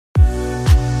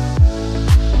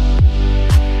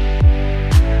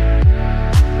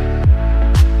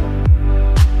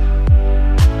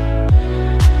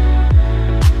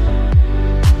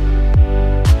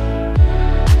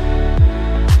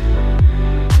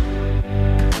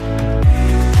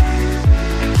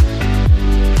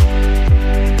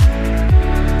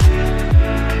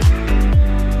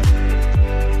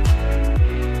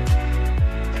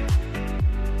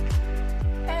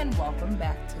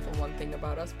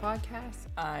podcast.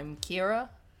 I'm Kira.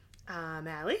 I'm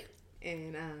Allie.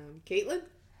 And I'm Caitlin.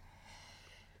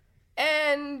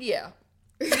 And yeah.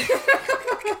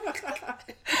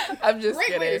 I'm just Great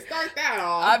kidding. way to start that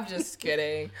off. I'm just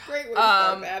kidding. Great way to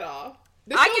start that off.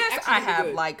 I guess I have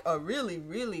like a really,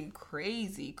 really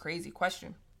crazy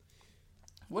question.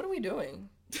 What are we doing?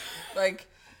 Like,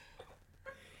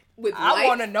 I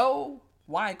want to know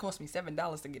why it cost me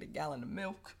 $7 to get a gallon of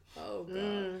milk. Oh,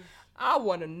 God. I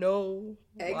want to know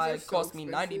Eggs why are it cost so me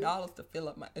expensive. $90 to fill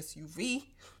up my SUV.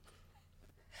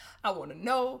 I want to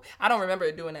know. I don't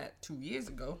remember doing that 2 years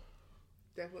ago.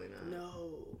 Definitely not.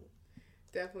 No.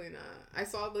 Definitely not. I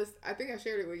saw this. I think I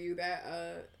shared it with you.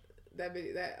 That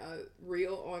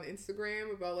reel on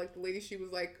Instagram about like the lady. She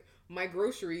was like, my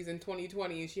groceries in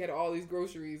 2020, and she had all these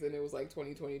groceries, and it was like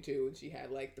 2022, and she had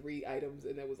like 3 items,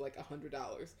 and it was like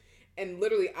 $100. And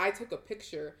literally, I took a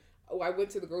picture. I went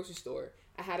to the grocery store.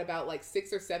 I had about like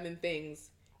 6 or 7 things,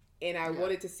 and I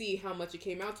wanted to see how much it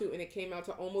came out to, and it came out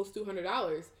to almost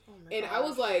 $200. And I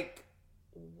was like,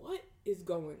 what is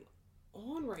going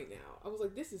on right now? I was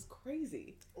like, this is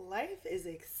crazy. Life is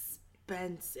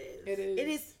expensive. It is. It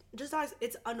is just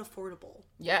it's unaffordable.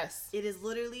 Yes. It is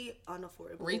literally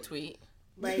unaffordable. Retweet.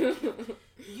 Like,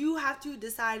 you have to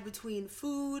decide between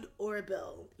food or a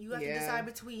bill. You have to decide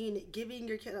between giving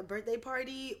your kid a birthday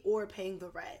party or paying the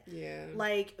rent. Yeah.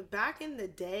 Like, back in the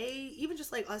day, even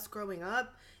just like us growing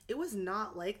up, it was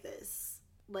not like this.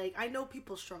 Like, I know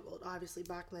people struggled, obviously,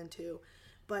 back then too.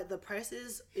 But the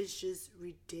prices is just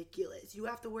ridiculous. You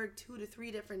have to work 2 to 3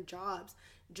 different jobs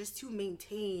just to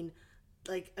maintain,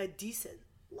 like, a decent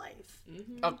life.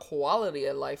 Mm-hmm. A quality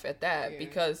of life at that.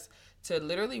 Because to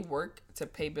literally work to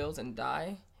pay bills and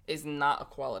die is not a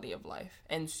quality of life.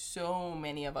 And so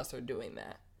many of us are doing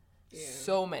that. Yeah.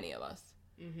 So many of us.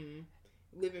 Mm-hmm.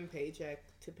 Living paycheck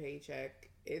to paycheck.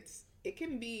 It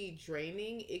can be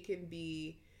draining. It can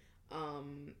be...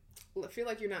 I feel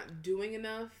like you're not doing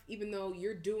enough, even though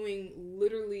you're doing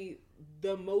literally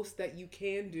the most that you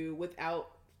can do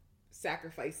without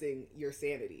sacrificing your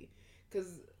sanity.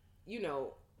 Because, you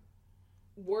know,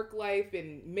 work life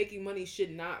and making money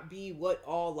should not be what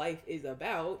all life is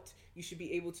about. You should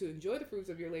be able to enjoy the fruits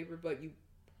of your labor, but you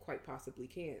quite possibly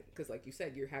can't. Because like you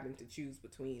said, you're having to choose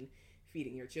between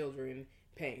feeding your children,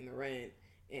 paying the rent,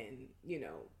 and, you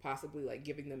know, possibly like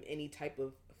giving them any type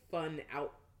of fun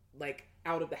out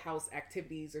of the house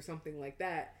activities or something like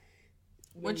that.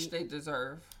 Which they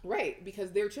deserve. Right,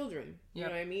 because they're children. You know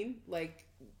what I mean? Like,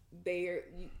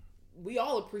 we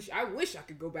all appreciate... I wish I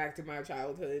could go back to my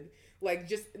childhood. Like,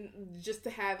 just to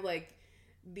have, like,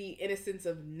 the innocence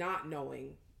of not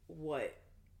knowing what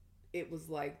it was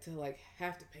like to, like,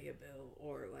 have to pay a bill.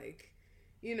 Or, like,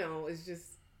 you know, it's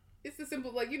the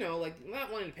simple, like, you know, like,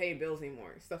 not wanting to pay bills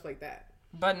anymore. Stuff like that.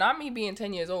 But not me being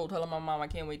 10 years old telling my mom I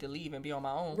can't wait to leave and be on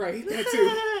my own. Right, that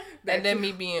too. And then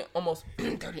me being almost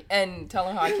 30 and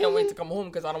telling her I can't wait to come home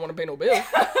because I don't want to pay no bill.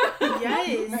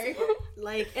 Yes. Right.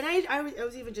 Like, and I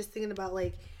was even just thinking about,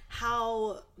 like,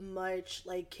 how much,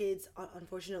 like, kids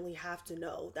unfortunately have to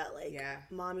know that, like,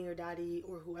 mommy or daddy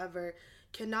or whoever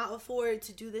cannot afford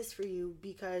to do this for you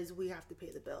because we have to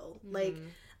pay the bill. Mm-hmm. Like,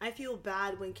 I feel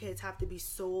bad when kids have to be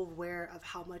so aware of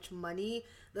how much money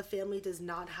the family does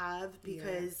not have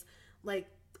because, like,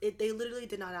 they literally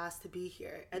did not ask to be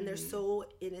here. And they're so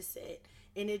innocent.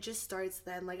 And it just starts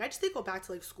then. Like, I just think go back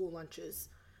to, like, school lunches.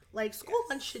 Like, school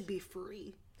lunch should be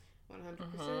free.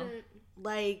 100%.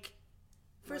 Like,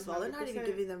 first 100%. Of all, they're not even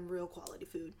giving them real quality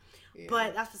food. Yeah.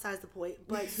 But that's besides the point.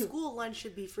 But school lunch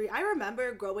should be free. I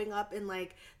remember growing up and,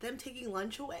 like, them taking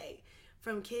lunch away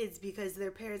from kids because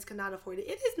their parents could not afford it.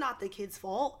 It is not the kids'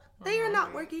 fault. They are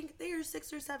not working. They are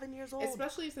 6 or 7 years old.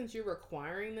 Especially since you're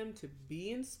requiring them to be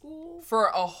in school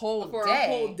for a whole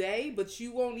day. But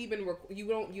you won't even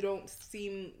you don't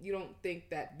think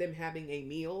that them having a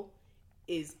meal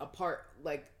is a part.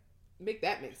 Like, make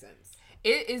that make sense.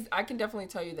 It is. I can definitely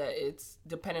tell you that it's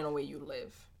dependent on where you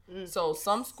live. So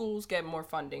some schools get more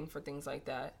funding for things like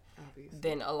that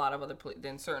than a lot of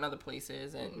than certain other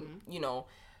places, and you know.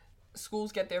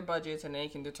 Schools get their budgets and they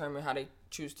can determine how they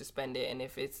choose to spend it. And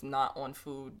if it's not on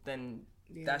food, then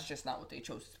that's just not what they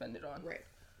chose to spend it on. Right.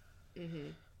 Mm-hmm.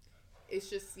 It's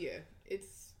just,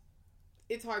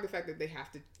 it's hard the fact that they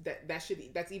have to,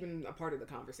 that's even a part of the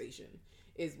conversation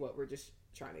is what we're just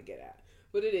trying to get at.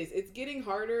 But it's getting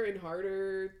harder and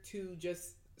harder to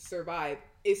just survive,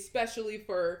 especially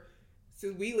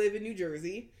since we live in New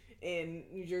Jersey, and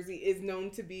New Jersey is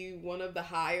known to be one of the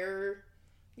higher,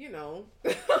 you know,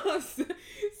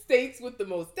 states with the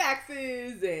most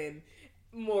taxes and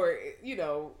more, you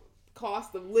know,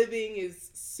 cost of living is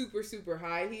super, super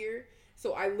high here.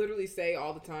 So I literally say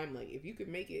all the time, like, if you could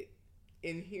make it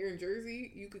in here in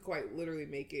Jersey, you could quite literally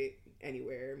make it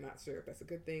anywhere. I'm not sure if that's a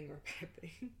good thing or a bad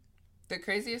thing. The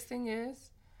craziest thing is,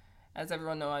 as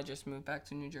everyone knows, I just moved back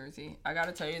to New Jersey. I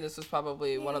gotta tell you, this was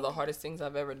probably one of the hardest things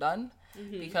I've ever done.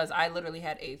 Because I literally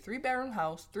had a 3-bedroom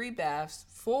house, 3 baths,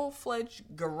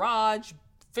 full-fledged garage,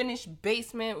 finished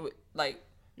basement, with, like,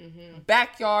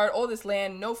 backyard, all this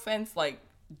land, no fence, like,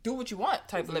 do what you want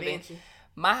type of living.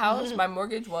 My house, my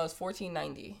mortgage was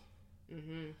 $1,490.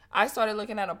 I started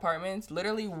looking at apartments,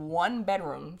 literally 1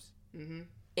 bedrooms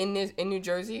in New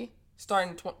Jersey,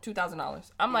 starting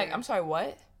 $2,000. I'm like, I'm sorry,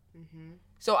 what?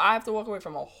 So I have to walk away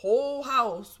from a whole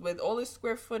house with all this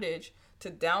square footage to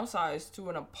downsize to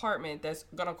an apartment that's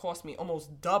gonna cost me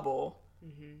almost double.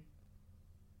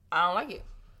 I don't like it.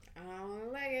 I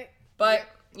don't like it. But,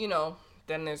 you know,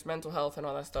 then there's mental health and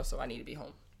all that stuff, so I need to be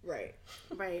home. Right.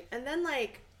 Right. And then,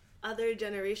 like, other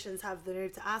generations have the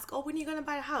nerve to ask, oh, when are you going to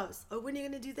buy a house? Or when are you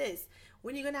going to do this?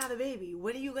 When are you going to have a baby?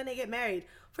 When are you going to get married?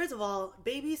 First of all,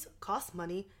 babies cost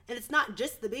money. And it's not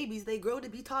just the babies. They grow to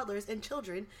be toddlers and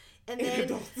children. And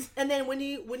then when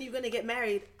you going to get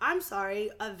married, I'm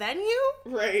sorry, a venue?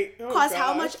 Right. Costs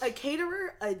how much? A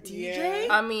caterer? A DJ? Yeah.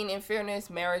 I mean, in fairness,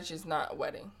 marriage is not a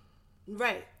wedding.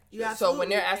 Right. So when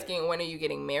they're asking when are you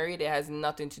getting married, it has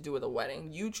nothing to do with a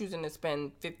wedding. You choosing to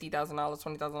spend $50,000,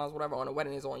 $20,000, whatever on a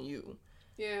wedding is on you.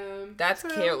 Yeah. That's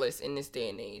careless in this day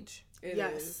and age. It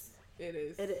is. It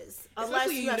is.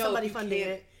 Unless you have somebody funding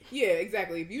it. Yeah,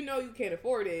 exactly. If you know you can't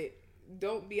afford it,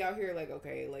 don't be out here like,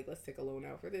 okay, like, let's take a loan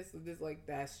out for this. Like,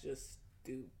 that's just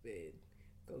stupid.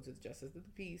 Go to the justice of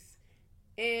the peace.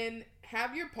 And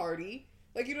have your party.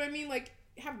 Like, you know what I mean? Like,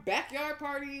 have backyard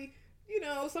party, you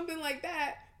know, something like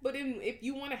that. But if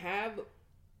you want to have,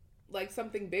 like,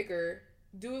 something bigger,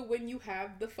 do it when you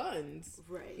have the funds.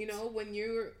 Right. You know, when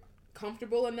you're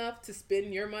comfortable enough to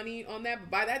spend your money on that. But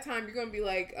by that time, you're going to be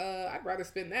like, I'd rather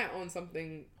spend that on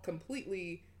something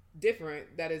completely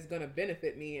different that is going to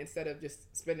benefit me instead of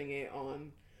just spending it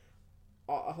on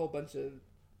a whole bunch of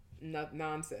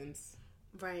nonsense.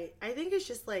 Right. I think it's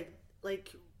just, like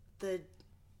the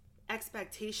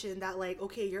expectation that, like,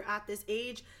 okay, you're at this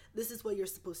age, this is what you're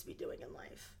supposed to be doing in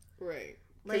life. Right.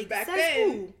 Like, back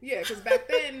then, because back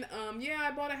then,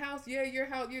 I bought a house. Yeah, your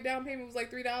down payment was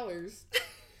like $3.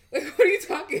 Like, what are you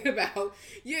talking about?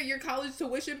 Yeah, your college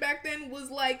tuition back then was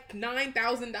like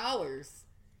 $9,000.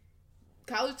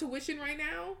 College tuition right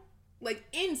now, like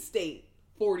in state,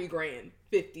 $40,000,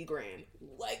 $50,000.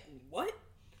 Like, what?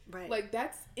 Right. Like,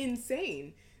 that's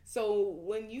insane. So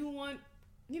when you want,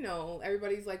 you know,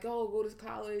 everybody's like, oh, go to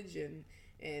college and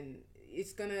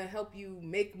it's gonna help you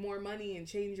make more money and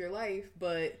change your life,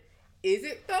 but is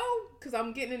it though? Because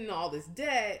I'm getting in all this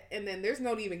debt, and then there's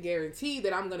no even guarantee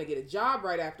that I'm gonna get a job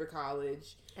right after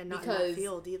college, and not in that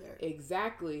field either.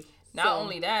 Exactly. Not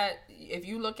only that, if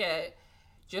you look at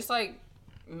just like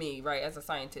me, right, as a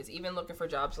scientist, even looking for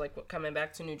jobs, like coming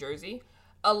back to New Jersey,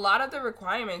 a lot of the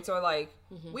requirements are like,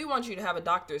 we want you to have a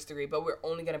doctor's degree, but we're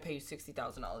only gonna pay you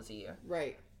 $60,000 a year.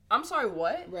 Right. I'm sorry,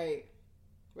 what? Right.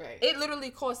 It literally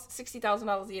costs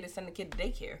 $60,000 a year to send a kid to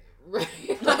daycare. Right.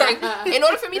 Like, in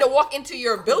order for me to walk into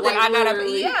your building, I gotta,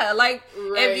 right.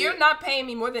 If you're not paying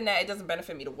me more than that, it doesn't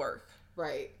benefit me to work.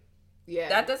 Right. Yeah.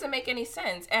 That doesn't make any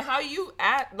sense. And how you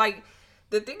act, like,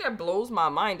 the thing that blows my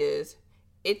mind is,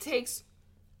 it takes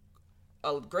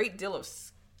a great deal of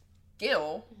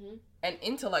skill and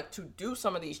intellect to do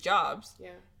some of these jobs.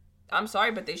 Yeah. I'm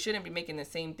sorry, but they shouldn't be making the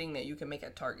same thing that you can make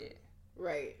at Target.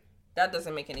 Right. That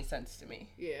doesn't make any sense to me.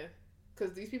 Yeah.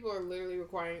 Because these people are literally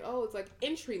requiring, it's like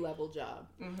entry-level job.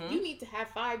 You need to have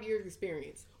 5 years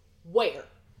experience. Where?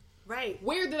 Right.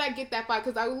 Where did I get that by?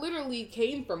 Because I literally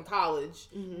came from college.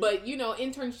 But, you know,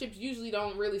 internships usually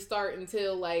don't really start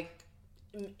until, like,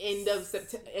 end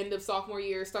of sophomore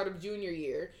year, start of junior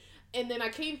year. And then I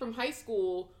came from high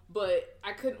school, but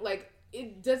I couldn't, like,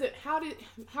 it doesn't, how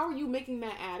are you making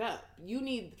that add up? You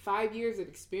need 5 years of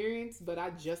experience, but I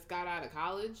just got out of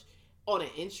college on an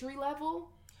entry level?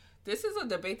 This is a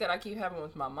debate that I keep having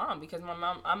with my mom, because my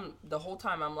mom, the whole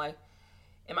time I'm like,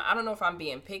 I don't know if I'm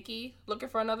being picky looking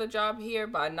for another job here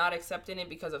by not accepting it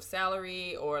because of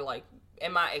salary, or like,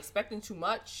 am I expecting too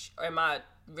much? Or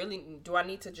do I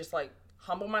need to just like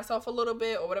humble myself a little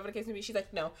bit, or whatever the case may be? She's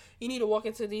like, no, you need to walk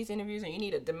into these interviews and you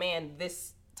need to demand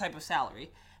this type of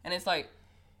salary. And it's like,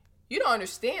 you don't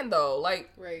understand though.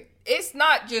 Like, right. It's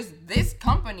not just this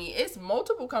company, it's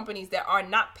multiple companies that are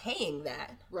not paying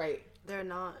that. Right. They're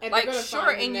not. And like,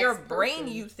 sure, in your brain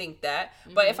you think that,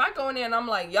 but if I go in there and I'm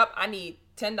like, yup, I need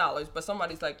 $10, but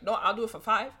somebody's like, no, I'll do it for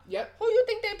 $5. Yep. Who you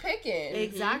think they're picking?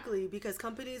 Exactly, because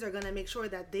companies are going to make sure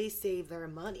that they save their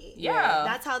money. Yeah.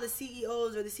 That's how the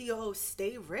CEOs or the COOs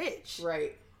stay rich.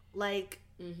 Right. Like,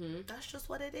 that's just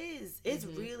what it is. It's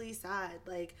really sad.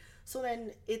 Like, so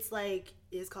then it's like,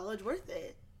 is college worth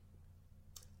it?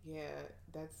 Yeah,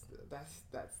 that's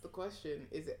the question.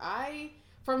 Is it?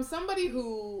 From somebody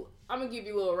who, I'm going to give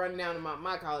you a little rundown about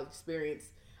my college experience.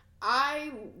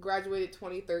 I graduated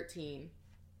 2013.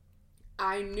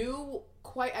 I knew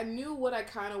what I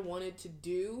kind of wanted to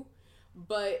do,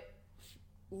 but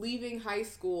leaving high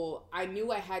school, I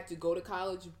knew I had to go to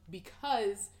college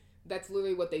because that's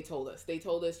literally what they told us. They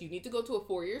told us you need to go to a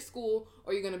 4-year school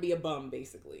or you're going to be a bum,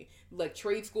 basically. Like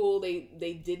trade school,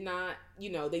 they did not,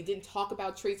 they didn't talk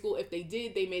about trade school. If they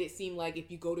did, they made it seem like if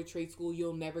you go to trade school,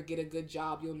 you'll never get a good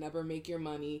job. You'll never make your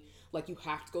money. Like you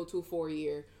have to go to a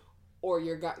 4-year or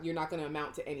you're not going to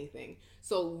amount to anything.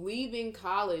 So leaving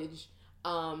college,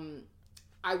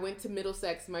 I went to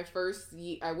Middlesex my first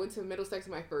year.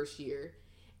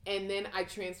 And then I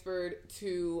transferred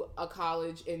to a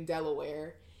college in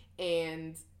Delaware.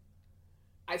 And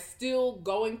I still,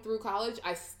 going through college,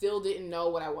 I still didn't know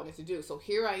what I wanted to do. So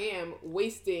here I am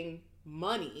wasting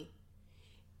money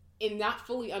and not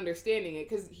fully understanding it.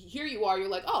 Because here you are, you're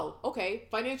like, oh, okay,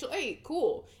 financial aid,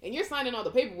 cool. And you're signing all the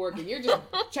paperwork and you're just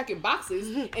checking boxes.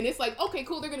 And it's like, okay,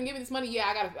 cool, they're going to give me this money. Yeah,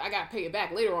 I gotta pay it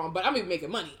back later on. But I'm going to be making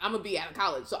money. I'm going to be out of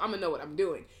college. So I'm going to know what I'm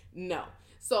doing. No.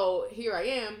 So here I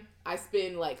am. I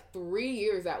spend like 3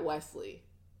 years at Wesley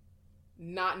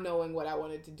not knowing what I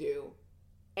wanted to do.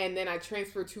 And then I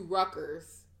transferred to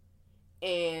Rutgers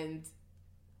and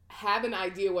have an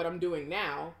idea what I'm doing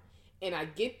now. And I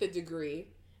get the degree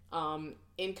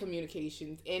in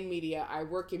communications, in media. I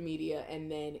work in media.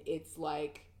 And then it's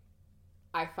like,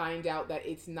 I find out that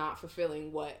it's not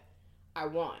fulfilling what I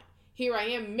want. Here I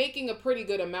am making a pretty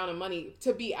good amount of money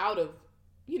to be out of,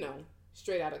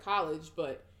 straight out of college.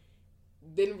 But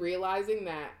then realizing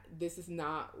that this is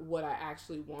not what I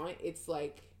actually want, it's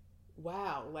like,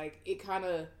 wow, like it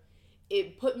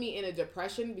put me in a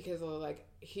depression because I was like,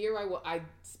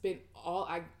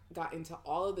 I got into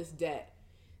all of this debt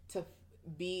to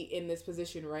be in this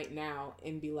position right now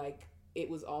and be like, it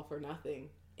was all for nothing.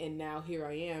 And now here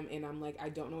I am and I'm like, I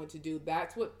don't know what to do.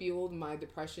 That's what fueled my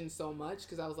depression so much,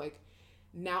 because I was like,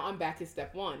 now I'm back at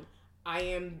step one. I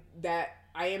am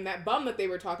that bum that they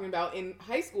were talking about in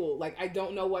high school. Like, I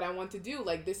don't know what I want to do.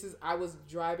 Like, I was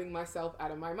driving myself out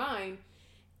of my mind.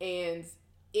 And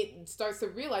it starts to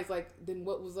realize, like, then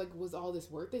was all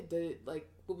this worth it?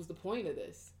 What was the point of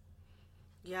this?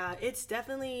 Yeah, it's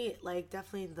definitely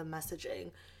the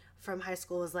messaging from high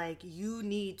school is like, you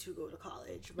need to go to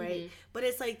college, right? But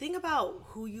it's like, think about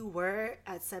who you were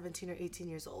at 17 or 18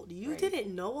 years old. You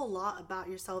didn't know a lot about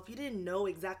yourself. You didn't know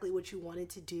exactly what you wanted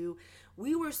to do.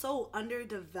 We were so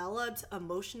underdeveloped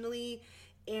emotionally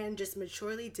and just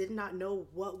maturely did not know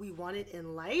what we wanted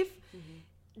in life.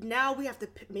 Now we have to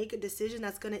make a decision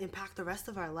that's going to impact the rest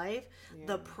of our life. Yeah.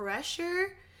 The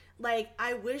pressure, like,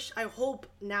 I hope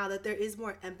now that there is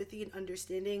more empathy and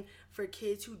understanding for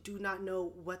kids who do not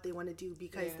know what they want to do,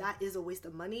 because that is a waste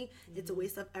of money. It's a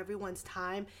waste of everyone's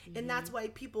time. And that's why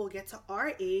people get to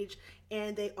our age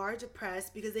and they are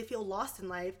depressed because they feel lost in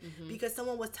life because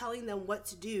someone was telling them what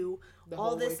to do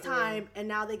all this time and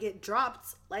now they get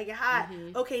dropped like a hat.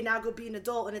 Okay, now go be an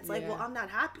adult. And it's like, well, I'm not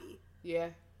happy. Yeah.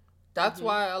 That's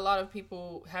why a lot of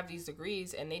people have these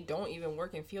degrees and they don't even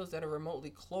work in fields that are remotely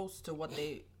close to what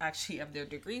they actually have their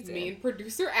degrees in. Me and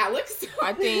producer Alex.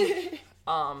 I think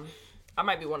I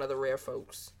might be one of the rare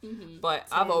folks, but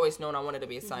I've always known I wanted to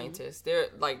be a scientist.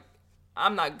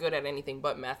 I'm not good at anything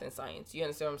but math and science. You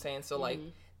understand what I'm saying? So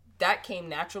that came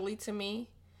naturally to me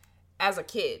as a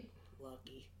kid.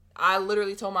 Lucky. I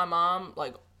literally told my mom,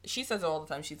 like, she says it all the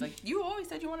time. She's like, you always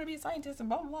said you wanted to be a scientist and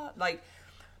blah, blah, blah. Like,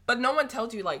 but no one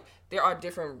tells you, like, there are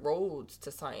different roads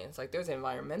to science. Like, there's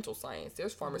environmental science.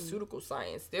 There's pharmaceutical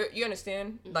science. You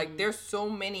understand? Like, there's so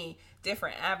many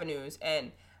different avenues.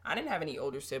 And I didn't have any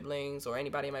older siblings or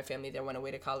anybody in my family that went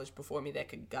away to college before me that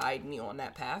could guide me on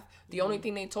that path. The only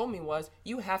thing they told me was,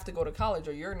 you have to go to college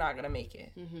or you're not going to make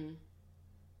it.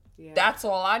 Yeah. That's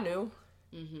all I knew.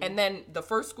 And then the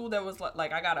first school that was,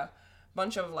 like, I got a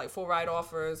bunch of, like, full ride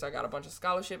offers. I got a bunch of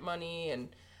scholarship money. And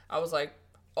I was like,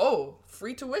 oh,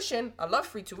 free tuition. I love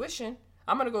free tuition.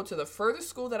 I'm going to go to the furthest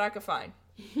school that I could find.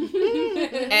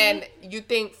 And you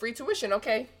think free tuition,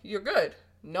 okay, you're good.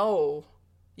 No,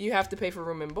 you have to pay for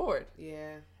room and board.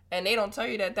 Yeah. And they don't tell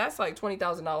you that that's like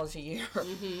 $20,000 a year.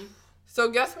 So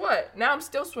guess what? Now I'm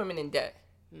still swimming in debt.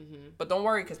 But don't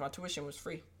worry, because my tuition was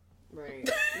free. Right.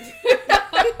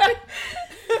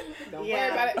 Don't worry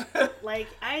about it. Like,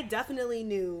 I definitely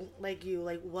knew, like you,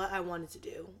 like, what I wanted to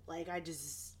do. Like, I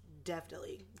just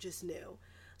definitely just knew.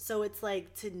 So it's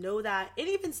like, to know that, and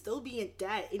even still be in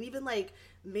debt, and even like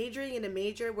majoring in a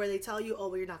major where they tell you, oh,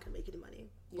 well, you're not gonna make any money.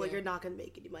 Well, you're not gonna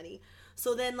make any money.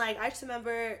 So then, like, I just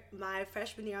remember my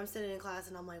freshman year, I'm sitting in class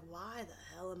and I'm like, why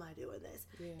the hell am I doing this?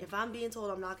 If I'm being told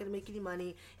I'm not gonna make any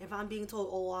money, if I'm being told,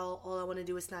 oh, all I want to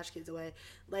do is snatch kids away,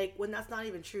 like, when that's not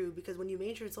even true, because when you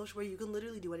major in social work, you can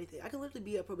literally do anything. I can literally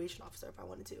be a probation officer if I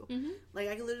wanted to. Like,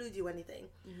 I can literally do anything.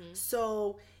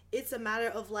 So it's a matter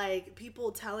of, like,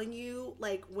 people telling you,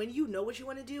 like, when you know what you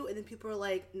want to do, and then people are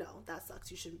like, no, that sucks,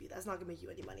 you shouldn't be, that's not gonna make you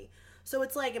any money. So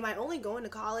it's like, am I only going to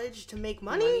college to make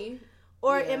money?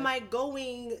 Or am I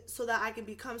going so that I can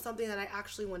become something that I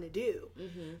actually want to do?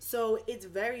 So it's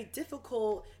very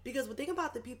difficult, because the thing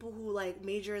about the people who, like,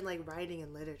 major in, like, writing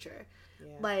and literature,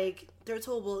 like, they're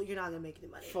told, well, you're not going to make any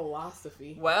money.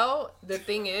 Philosophy. Well, the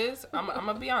thing is, I'm going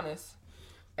to be honest.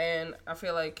 And I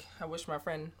feel like I wish my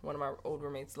friend, one of my old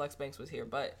roommates, Lex Banks, was here.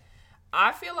 But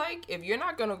I feel like if you're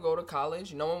not going to go to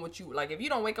college, knowing what you, like, if you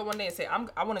don't wake up one day and say,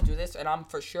 I want to do this, and I'm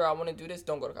for sure I want to do this,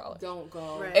 don't go to college. Don't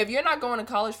go. Right. If you're not going to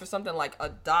college for something like a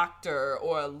doctor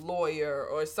or a lawyer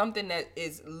or something that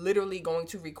is literally going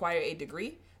to require a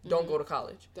degree, don't go to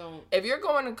college. Don't. If you're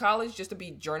going to college just to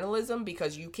be journalism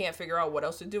because you can't figure out what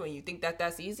else to do and you think that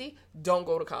that's easy, don't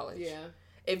go to college. Yeah.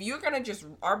 If you're going to just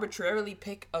arbitrarily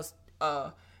pick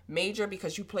a major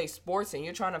because you play sports and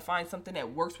you're trying to find something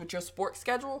that works with your sports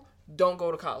schedule, don't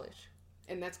go to college.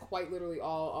 And that's quite literally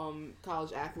all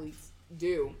college athletes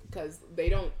do, because they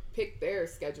don't pick their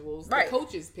schedules. Right. The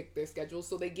coaches pick their schedules,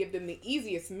 so they give them the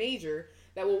easiest major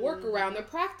that will work around their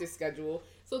practice schedule.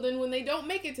 So then when they don't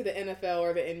make it to the NFL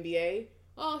or the NBA,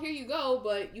 oh, here you go,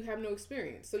 but you have no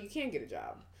experience, so you can't get a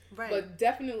job. Right. But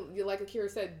definitely, like Akira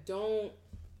said, don't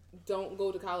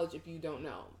go to college if you don't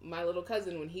know. My little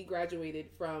cousin, when he graduated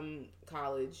from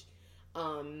college,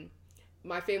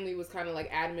 my family was kind of like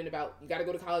adamant about, you got to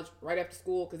go to college right after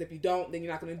school, because if you don't, then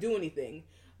you're not going to do anything.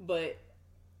 But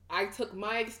I took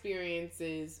my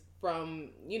experiences from,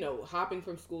 hopping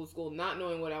from school to school, not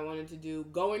knowing what I wanted to do,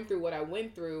 going through what I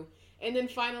went through, and then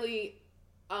finally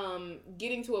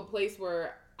getting to a place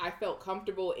where I felt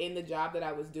comfortable in the job that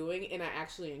I was doing and I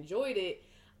actually enjoyed it.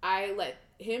 I let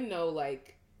him know,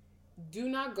 like, do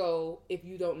not go if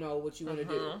you don't know what you want to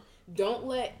do. Don't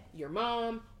let your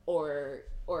mom or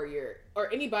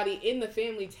anybody in the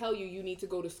family tell you need to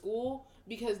go to school,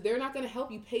 because they're not going to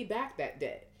help you pay back that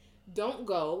debt. Don't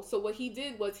go. So what he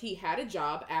did was he had a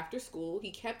job after school. He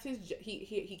kept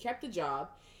he kept the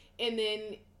job, and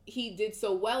then he did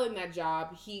so well in that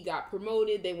job. He got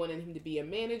promoted. They wanted him to be a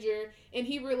manager, and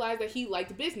he realized that he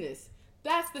liked business.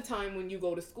 That's the time when you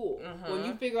go to school. When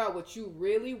you figure out what you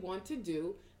really want to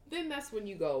do, then that's when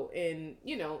you go and,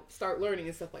 start learning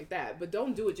and stuff like that. But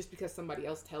don't do it just because somebody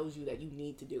else tells you that you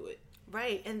need to do it.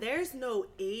 Right. And there's no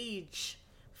age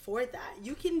for that.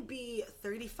 You can be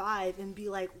 35 and be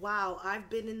like, wow, I've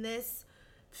been in this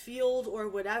field or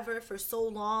whatever for so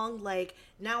long. Like,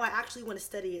 now I actually want to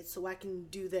study it so I can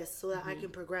do this, so that I can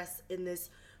progress in this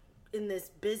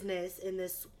business, in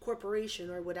this corporation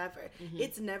or whatever.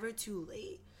 It's never too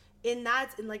late. And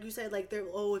like you said, like,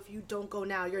 if you don't go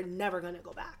now, you're never gonna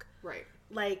go back. Right.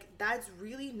 Like, that's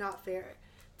really not fair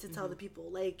to tell the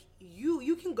people. Like,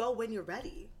 you can go when you're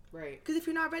ready. Right. Because if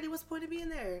you're not ready, what's the point of being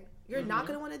there? You're not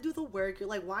gonna want to do the work. You're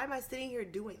like, why am I sitting here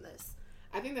doing this?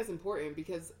 I think that's important,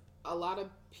 because a lot of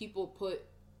people put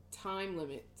time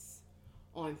limits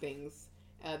on things.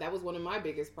 That was one of my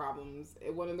biggest problems.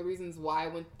 One of the reasons why I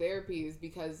went to therapy is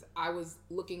because I was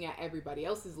looking at everybody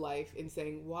else's life and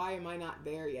saying, why am I not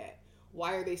there yet?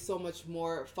 Why are they so much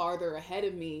more farther ahead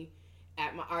of me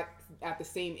at the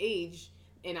same age?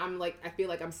 And I feel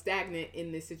like I'm stagnant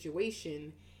in this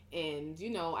situation. And,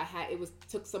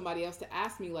 took somebody else to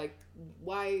ask me, like,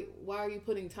 why are you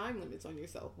putting time limits on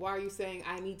yourself? Why are you saying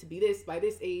I need to be this by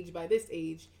this age, by this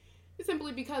age? It's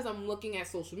simply because I'm looking at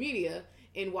social media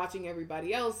and watching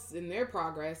everybody else in their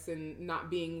progress and not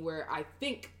being where I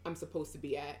think I'm supposed to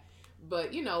be at. But,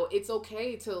 it's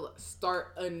okay to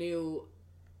start a new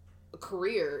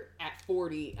career at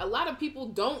 40. A lot of people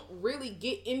don't really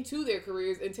get into their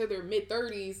careers until their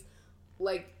mid-30s.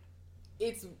 Like,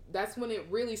 that's when it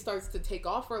really starts to take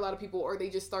off for a lot of people, or they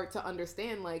just start to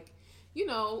understand, like,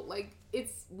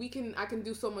 I can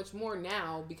do so much more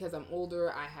now because I'm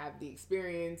older, I have the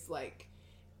experience, like,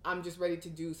 I'm just ready to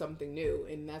do something new.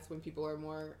 And that's when people are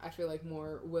more, I feel like,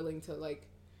 more willing to, like,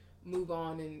 move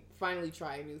on and finally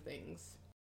try new things.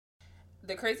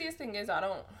 The craziest thing is, I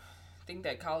don't think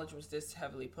that college was this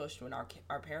heavily pushed when our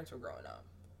parents were growing up.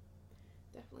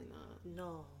 Definitely not.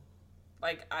 No.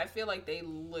 Like, I feel like they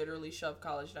literally shove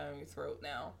college down your throat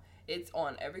now. It's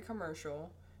on every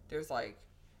commercial. There's like,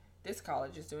 this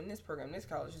college is doing this program. This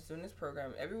college is doing this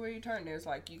program. Everywhere you turn, there's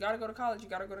like, you gotta go to college. You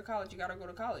gotta go to college. You gotta go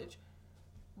to college.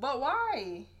 But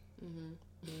why?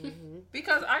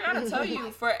 Because I gotta tell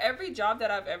you, for every job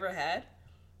that I've ever had,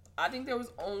 I think there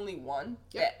was only one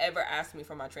that ever asked me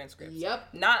for my transcripts. Yep.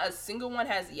 Not a single one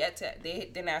has yet to. They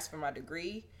didn't ask for my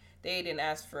degree. They didn't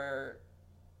ask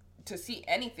to see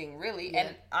anything, really. Yeah.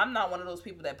 And I'm not one of those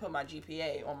people that put my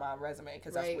GPA on my resume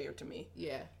because that's weird to me.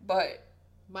 Yeah. But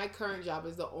my current job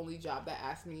is the only job that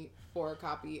asked me for a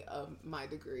copy of my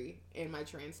degree and my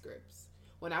transcripts.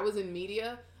 When I was in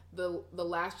media, the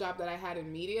last job that I had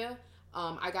in media,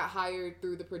 I got hired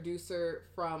through the producer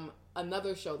from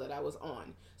another show that I was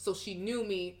on. So she knew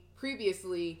me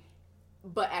previously,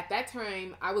 but at that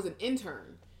time, I was an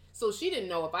intern. So she didn't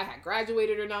know if I had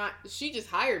graduated or not. She just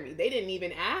hired me. They didn't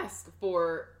even ask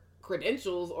for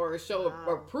credentials or a show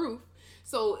or proof.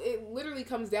 So it literally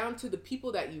comes down to the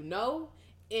people that you know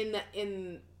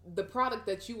in the product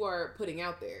that you are putting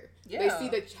out there. Yeah. They see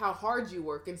that how hard you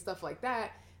work and stuff like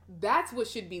that. That's what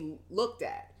should be looked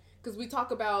at. Because we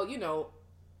talk about,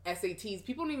 SATs.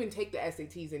 People don't even take the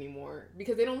SATs anymore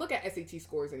because they don't look at SAT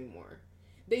scores anymore.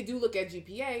 They do look at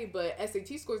GPA, but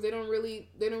SAT scores they don't really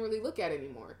look at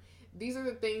anymore. These are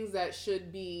the things that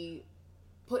should be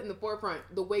put in the forefront.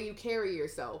 The way you carry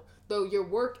yourself, your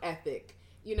work ethic,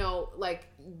 like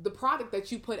the product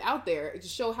that you put out there to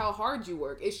show how hard you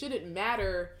work. It shouldn't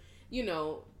matter,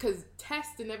 because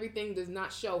tests and everything does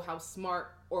not show how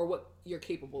smart or what you're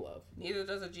capable of. Neither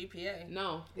does a GPA.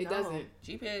 No, it doesn't.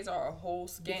 GPAs are a whole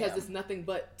scam. Because it's nothing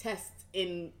but tests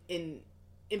in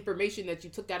information that you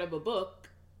took out of a book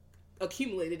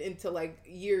accumulated into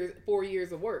 4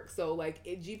 years of work. So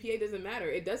GPA doesn't matter.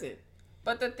 It doesn't.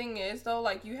 But the thing is though,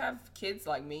 you have kids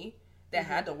like me that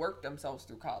had to work themselves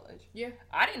through college. Yeah.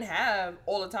 I didn't have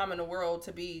all the time in the world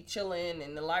to be chilling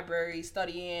in the library,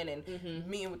 studying and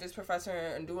meeting with this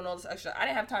professor and doing all this extra. I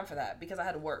didn't have time for that because I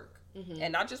had to work.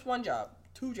 And not just one job,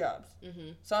 2 jobs.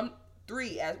 Some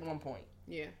 3 at one point.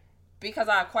 Yeah. Because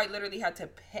I quite literally had to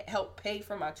help pay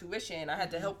for my tuition. I had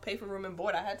to help pay for room and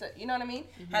board. I had to, you know what I mean?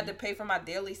 Had to pay for my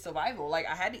daily survival. I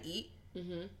had to eat.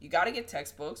 You got to get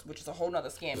textbooks, which is a whole nother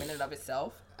scam in and of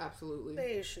itself. Absolutely.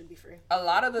 They should be free. A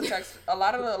lot of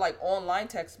the online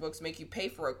textbooks make you pay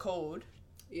for a code.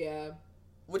 Yeah.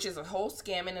 Which is a whole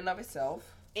scam in and of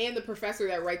itself. And the professor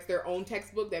that writes their own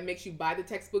textbook that makes you buy the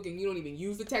textbook and you don't even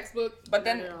use the textbook. But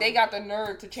then they got the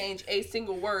nerve to change a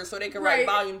single word so they can write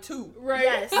volume 2. Right.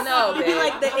 Yes. No, it'd be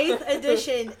like the 8th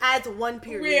edition adds 1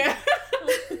 period. Yeah.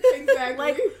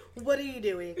 Exactly. What are you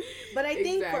doing? But I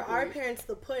think for our parents,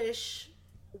 the push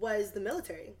was the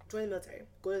military. Join the military.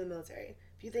 Go to the military.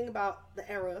 If you think about the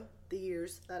era, the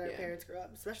years that our parents grew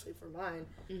up, especially for mine,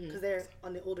 because they're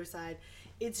on the older side,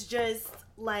 it's just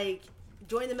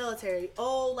join the military.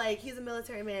 Oh, he's a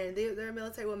military man. They're a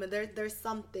military woman. They're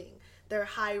something. They're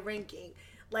high ranking.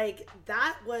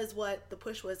 That was what the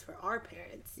push was for our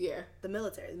parents. Yeah. The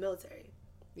military.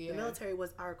 Yeah. The military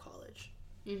was our college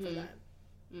for them.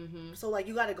 So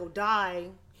you got to go die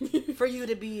for you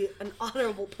to be an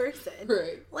honorable person.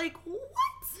 Right. What?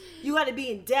 You got to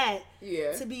be in debt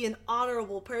to be an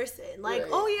honorable person.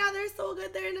 Oh yeah, they're so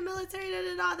good. They're in the military. Da,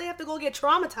 da, da. They have to go get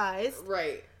traumatized.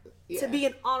 Right. Yeah. To be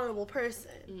an honorable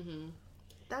person.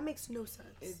 That makes no sense.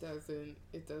 It doesn't.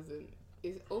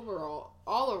 It's overall,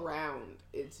 all around,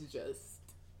 it's just,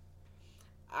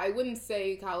 I wouldn't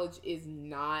say college is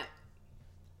not,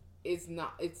 I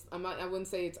wouldn't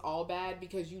say it's all bad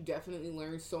because you definitely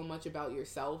learn so much about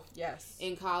yourself. Yes.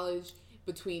 In college,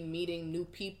 between meeting new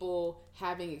people,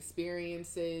 having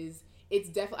experiences.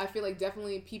 I feel like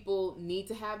definitely people need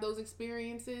to have those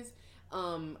experiences.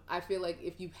 I feel like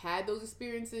if you've had those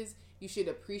experiences, you should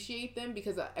appreciate them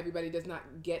because everybody does not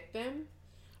get them.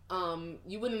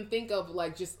 You wouldn't think of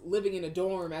just living in a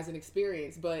dorm as an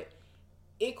experience, but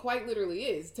it quite literally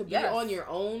is. To be on your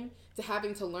own, to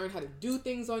having to learn how to do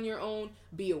things on your own,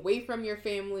 be away from your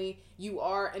family. You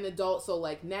are an adult, so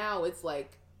now it's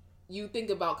you think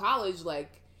about college,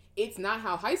 it's not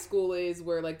how high school is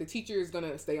where the teacher is going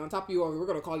to stay on top of you or we're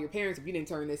going to call your parents if you didn't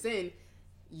turn this in.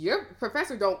 Your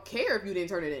professor don't care if you didn't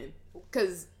turn it in.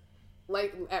 Because,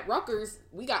 at Rutgers,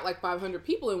 we got 500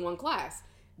 people in one class.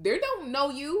 They don't know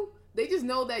you. They just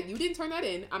know that you didn't turn that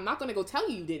in. I'm not going to go tell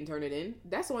you didn't turn it in.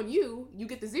 That's on you. You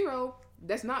get the 0.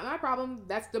 That's not my problem.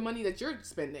 That's the money that you're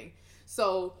spending.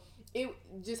 So,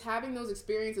 just having those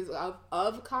experiences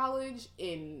of college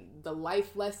and the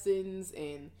life lessons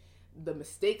and the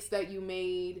mistakes that you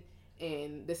made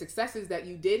and the successes that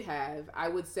you did have, I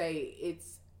would say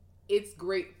it's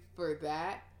great for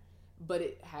that. but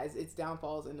it has its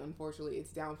downfalls, and unfortunately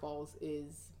its downfalls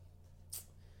is,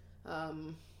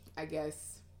 I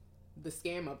guess, the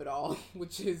scam of it all,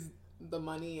 which is the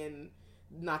money and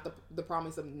not the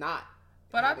promise of not.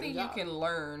 But I think you can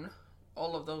learn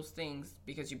all of those things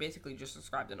because you basically just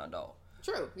described an adult.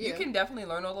 True. Yeah. You can definitely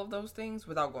learn all of those things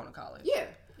without going to college. Yeah.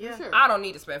 Yeah. Sure. I don't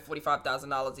need to spend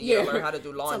 $45,000 a year to learn how to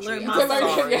do laundry.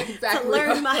 To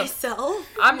learn myself.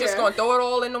 I'm just gonna throw it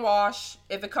all in the wash.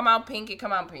 If it come out pink, it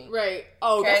come out pink. Right.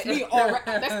 Oh, okay. That's me.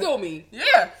 That's still me.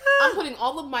 Yeah. I'm putting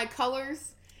all of my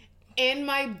colors and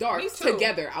my darks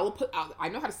together. I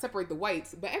know how to separate the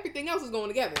whites, but everything else is going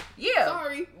together. Yeah.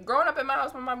 Sorry. Growing up in my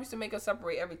house, my mom used to make us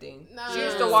separate everything. She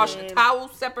used to wash the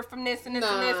towels separate from this and this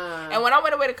and this. And when I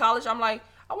went away to college, I'm like,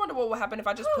 I wonder what would happen if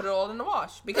I just put it all in the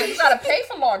wash, because you gotta pay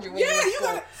for laundry when you're in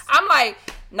school. I'm like,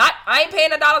 I ain't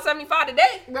paying $1.75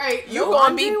 today. Right. You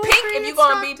gonna be pink if you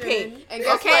gonna be pink. And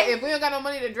guess what? If we don't got no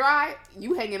money to dry,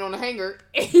 you hanging on a hanger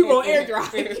and you gonna air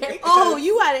dry. Oh,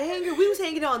 you had a hanger. We was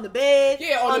hanging on the bed,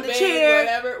 on the bed,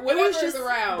 chair. Whatever's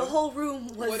around. The whole room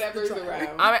was whatever's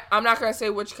around. I'm not gonna say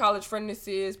which college friend this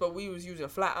is, but we was using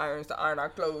flat irons to iron our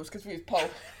clothes because we was poor.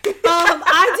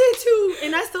 I did too,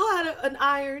 and I still had an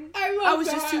iron. I was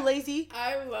just too lazy.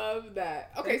 I love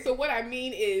that. Okay, so what I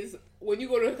mean is, when you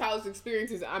go to college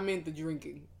experiences, I meant the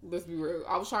drinking. Let's be real.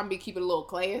 I was trying to keep it a little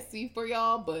classy for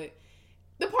y'all, but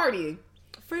the partying.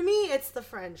 For me, it's the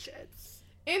friendships.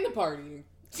 And the partying.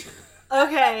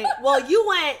 Okay, well, you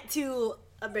went to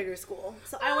a bigger school,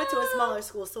 so I went to a smaller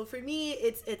school. So for me,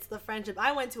 it's the friendship.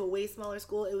 I went to a way smaller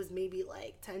school. It was maybe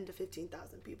like 10 to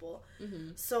 15,000 people. Mm-hmm.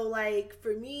 So like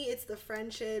for me, it's the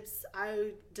friendships.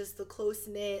 Just the close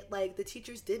knit. Like the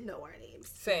teachers did know our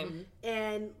names. Same.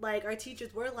 And like our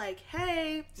teachers were like,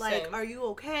 "Hey, like, are you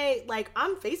okay?" Like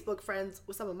I'm Facebook friends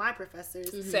with some of my professors.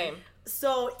 Mm-hmm. Same.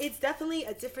 So it's definitely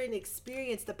a different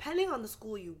experience depending on the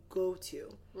school you go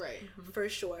to. Right. For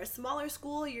sure. A smaller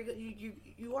school, you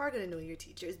are going to know your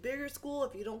teachers. Bigger school,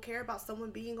 if you don't care about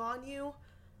someone being on you.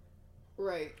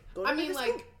 Right. I mean,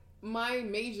 like, my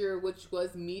major, which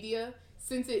was media,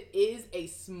 since it is a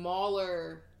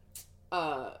smaller,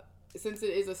 like,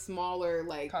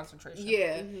 concentration.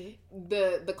 Yeah. Mm-hmm.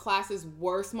 The classes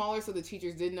were smaller, so the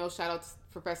teachers did know. Shout out to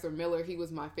Professor Miller. He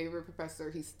was my favorite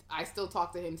professor. I still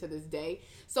talk to him to this day.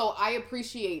 So I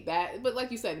appreciate that. But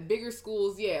like you said, bigger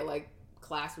schools, yeah, like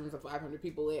classrooms of 500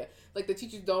 people, yeah. Like the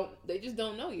teachers just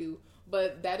don't know you.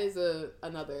 But that is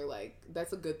another, like,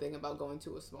 that's a good thing about going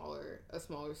to a smaller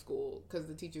school, because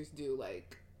the teachers do,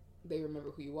 like, they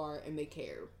remember who you are and they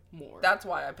care more. That's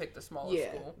why I picked the smaller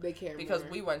school. They care because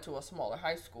more. we went to a smaller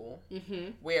high school,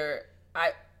 mm-hmm. where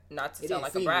not to sound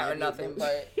like a brat or nothing,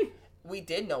 but we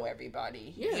did know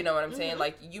everybody. Yeah. You know what I'm saying?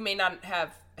 Like, you may not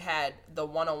have had the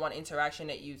one-on-one interaction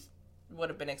that you would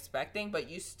have been expecting, but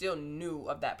you still knew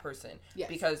of that person. Yes.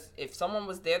 Because if someone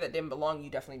was there that didn't belong, you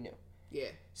definitely knew. Yeah.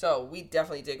 So we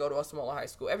definitely did go to a smaller high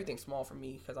school. Everything's small for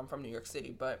me because I'm from New York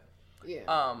City, but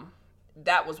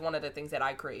that was one of the things that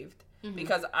I craved, mm-hmm.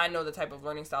 because I know the type of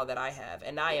learning style that I have,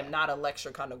 and I am not a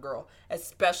lecture kind of girl,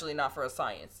 especially not for a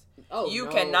science. Oh, you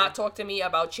cannot talk to me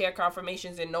about chair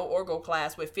conformations in no orgo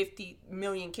class with 50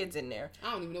 million kids in there.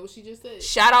 I don't even know what she just said.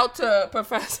 Shout out to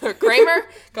Professor Kramer,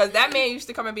 because that man used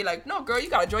to come and be like, "No, girl, you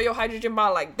gotta draw your hydrogen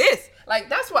bond like this." Like,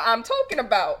 that's what I'm talking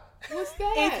about. What's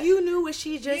that? If you knew what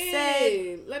she just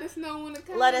said, let us know in the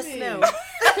comments. Let us know.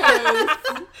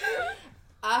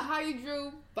 A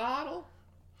hydro bottle?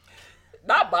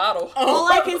 Not bottle.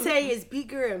 All I can say is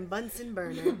beaker and Bunsen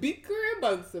burner. Beaker and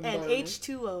Bunsen burner. And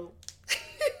H2O.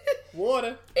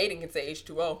 Water. Aiden can say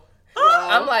H2O. Oh,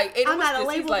 I'm like, Aiden, I'm at a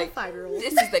label like, 5-year-old.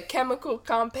 This is the chemical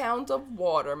compounds of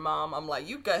water, Mom. I'm like,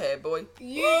 you go ahead, boy.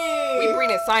 Yeah. We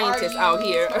breeding scientists out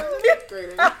here.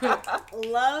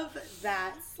 Love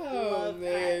that. Oh,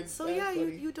 man. That. So yeah,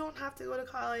 you don't have to go to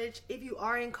college. If you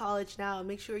are in college now,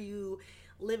 make sure you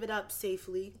live it up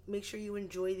safely. Make sure you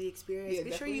enjoy the experience. Yeah,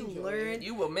 make sure you learn.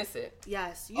 You will miss it.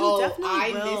 Yes, you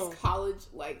definitely will. I miss college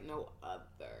like no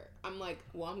other. I'm like,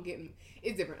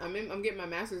 it's different. I'm getting my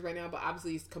master's right now, but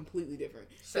obviously it's completely different.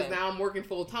 Because now I'm working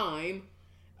full time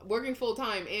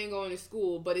and going to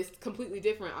school, but it's completely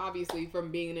different, obviously, from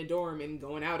being in a dorm and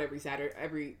going out every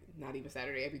Monday,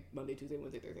 Tuesday,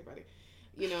 Wednesday, Thursday, Friday.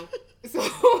 You know, so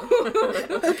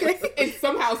it's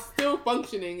somehow still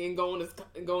functioning and going to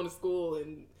school,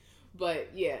 but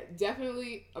yeah,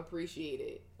 definitely appreciate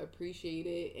it,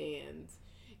 and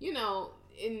you know,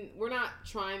 and we're not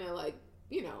trying to, like,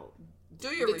 you know,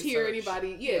 do your deter research.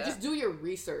 Anybody. Yeah, just do your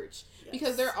research,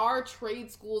 because there are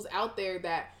trade schools out there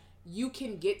that you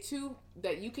can get to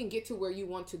where you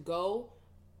want to go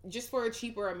just for a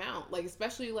cheaper amount. Like,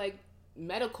 especially like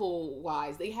medical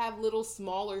wise. They have little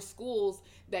smaller schools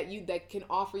that can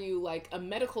offer you like a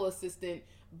medical assistant,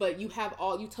 but you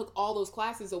took all those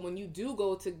classes. So when you do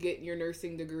go to get your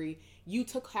nursing degree, you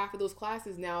took half of those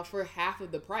classes now for half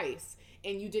of the price,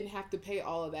 and you didn't have to pay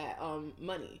all of that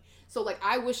money. So like,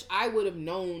 I wish I would have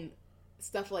known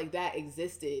stuff like that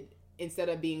existed instead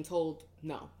of being told,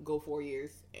 no, go 4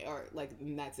 years, or like,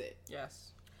 and that's it.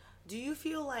 Yes. Do you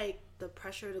feel like the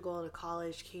pressure to go to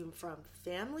college came from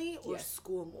family or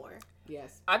school more?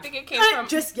 Yes. I think it came from...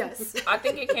 Just yes. I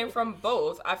think it came from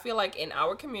both. I feel like in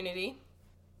our community...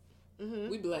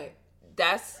 We black.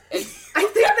 I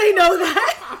think they know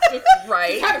that.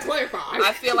 Right. Just gotta clarify.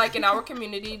 I feel like in our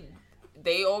community,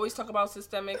 they always talk about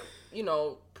systemic,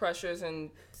 pressures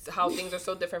and how things are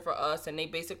so different for us, and they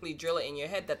basically drill it in your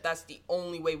head that that's the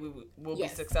only way we will be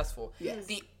successful. Yes.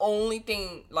 The only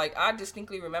thing, like, I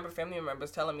distinctly remember family members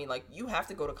telling me, like, you have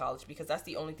to go to college because that's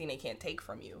the only thing they can't take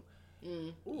from you.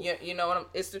 You know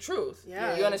it's the truth.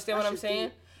 Yeah. You understand what I'm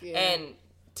saying? Yeah. And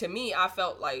to me, I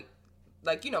felt like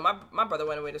my brother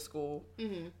went away to school,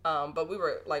 but we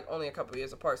were like only a couple of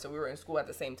years apart, so we were in school at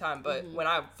the same time. But when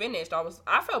I finished,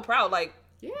 I felt proud, like,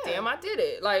 damn, I did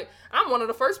it. Like, I'm one of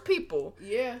the first people.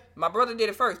 Yeah. My brother did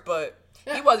it first, but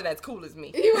he wasn't as cool as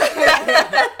me. Yeah,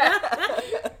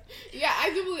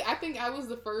 I do believe, I think I was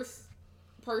the first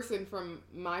person from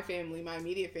my family, my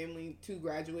immediate family, to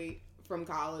graduate from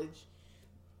college.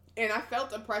 And I felt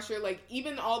the pressure, like,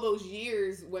 even all those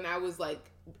years when I was,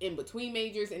 like, in between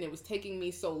majors and it was taking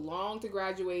me so long to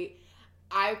graduate,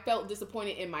 I felt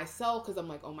disappointed in myself because I'm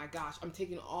like, oh my gosh, I'm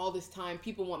taking all this time.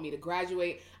 People want me to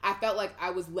graduate. I felt like I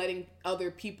was letting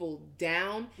other people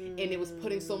down, and it was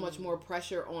putting so much more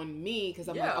pressure on me because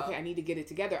I'm like, okay, I need to get it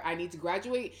together. I need to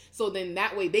graduate. So then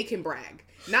that way they can brag.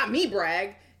 Not me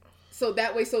brag. So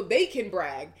that way, so they can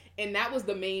brag. And that was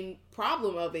the main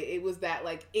problem of it. It was that,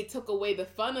 like, it took away the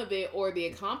fun of it or the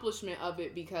accomplishment of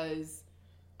it because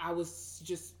I was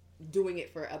just doing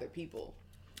it for other people.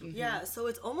 Yeah, so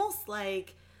it's almost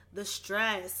like the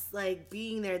stress, like,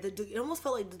 being there, it almost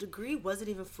felt like the degree wasn't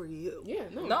even for you. Yeah,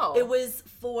 No. It was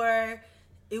for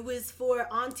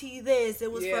auntie this,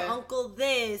 it was for uncle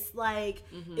this, like,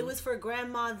 it was for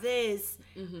grandma this,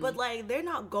 but, like, they're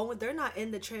not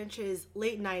in the trenches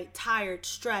late night, tired,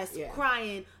 stressed,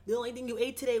 crying. The only thing you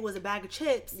ate today was a bag of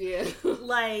chips. Yeah.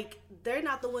 Like, they're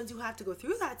not the ones who have to go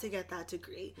through that to get that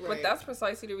degree. Right. But that's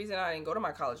precisely the reason I didn't go to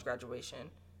my college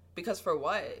graduation. Because for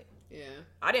what? Yeah.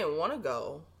 I didn't want to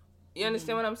go. You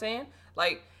understand what I'm saying?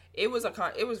 Like, it was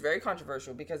very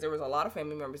controversial because there was a lot of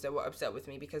family members that were upset with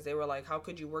me because they were like, how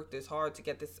could you work this hard to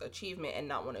get this achievement and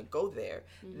not want to go there?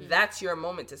 That's your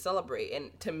moment to celebrate.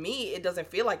 And to me, it doesn't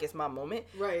feel like it's my moment.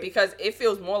 Right. Because it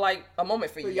feels more like a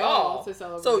moment for y'all to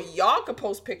celebrate. So y'all could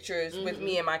post pictures with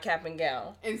me in my cap and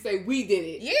gown. And say, we did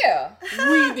it. Yeah.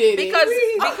 We did it.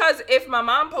 Because if my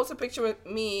mom posts a picture with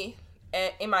me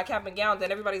in my cap and gown,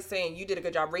 then everybody's saying you did a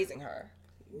good job raising her.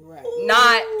 Right.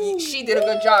 Not she did a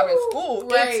good job in school.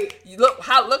 Right. Look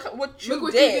what you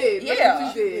did. Yeah.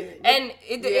 What you did. And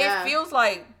it feels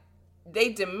like they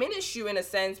diminish you in a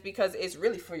sense because it's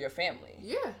really for your family.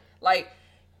 Yeah. Like,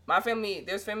 my family,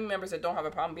 there's family members that don't have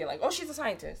a problem being like, oh, she's a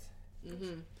scientist.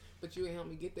 But you ain't help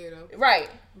me get there though. Right.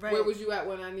 Where was you at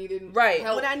when I needed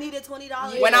help? When I needed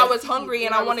 $20. When I was hungry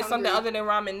and I wanted something other than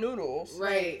ramen noodles.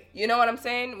 Right. You know what I'm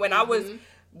saying? When I was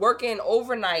working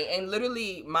overnight and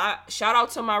literally shout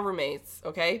out to my roommates,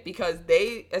 okay? Because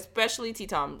they, especially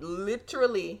T-Tom,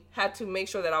 literally had to make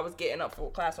sure that I was getting up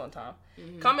for class on time.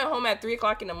 Coming home at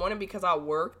 3:00 in the morning because I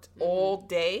worked all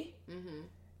day.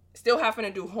 Still having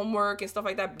to do homework and stuff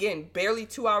like that, getting barely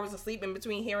 2 hours of sleep in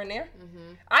between here and there.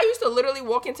 I used to literally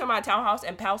walk into my townhouse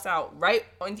and pass out right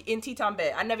in T-Tom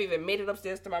bed. I never even made it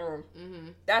upstairs to my room.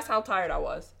 That's how tired I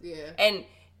was. Yeah. And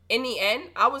in the end,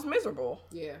 I was miserable.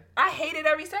 Yeah. I hated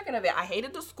every second of it. I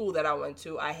hated the school that I went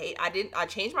to. I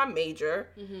changed my major.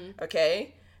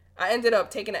 Okay. I ended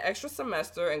up taking an extra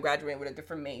semester and graduating with a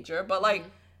different major. But like,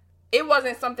 it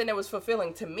wasn't something that was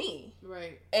fulfilling to me.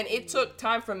 Right. And it took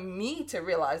time for me to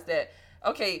realize that,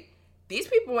 okay, these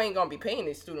people ain't going to be paying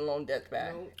their student loan debts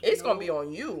back. It's going to be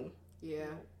on you. Yeah.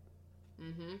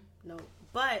 No.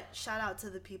 But shout out to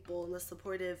the people and the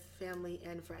supportive family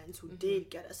and friends who did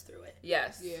get us through it.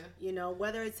 Yes. Yeah. You know,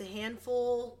 whether it's a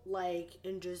handful, like,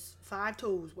 in just 5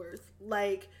 toes worth,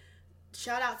 like,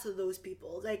 shout out to those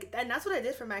people. Like, and that's what I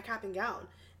did for my cap and gown.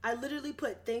 I literally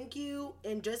put thank you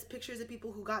and just pictures of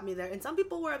people who got me there. And some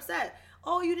people were upset.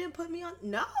 Oh, you didn't put me on?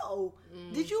 No.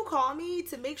 Did you call me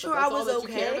to make sure I was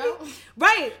okay?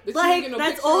 Right. Like,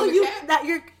 that's all you, that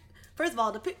you're, first of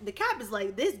all, the cap is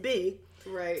like this big.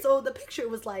 Right. So the picture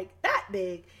was like that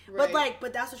big. Right.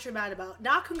 But that's what you're mad about.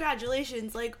 Not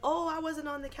congratulations. Like, oh, I wasn't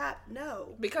on the cap.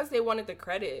 No. Because they wanted the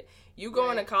credit. You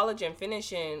going to college and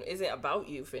finishing isn't about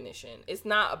you finishing. It's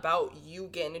not about you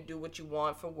getting to do what you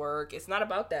want for work. It's not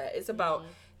about that. It's about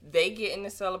they getting to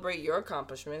celebrate your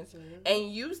accomplishments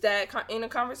and use that in a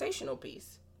conversational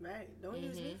piece. Right. Don't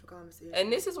use me for conversation.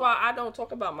 And this is why I don't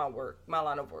talk about my work, my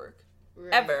line of work,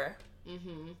 ever.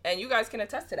 Mm-hmm. And you guys can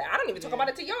attest to that. I don't even talk about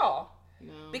it to y'all.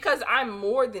 No. Because I'm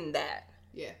more than that.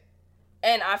 Yeah.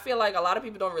 And I feel like a lot of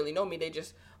people don't really know me. They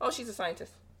just, oh, she's a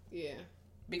scientist. Yeah.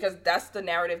 Because that's the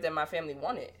narrative that my family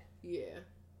wanted. Yeah.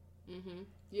 Mm-hmm.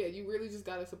 Yeah, you really just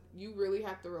you really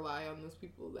have to rely on those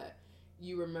people that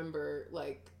you remember,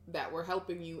 like, that were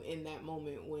helping you in that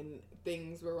moment when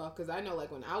things were rough. Because I know,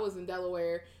 like, when I was in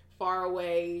Delaware, far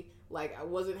away, like, I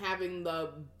wasn't having the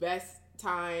best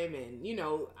time, and, you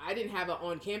know, I didn't have an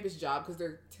on-campus job because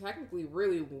there technically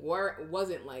really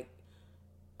wasn't, like,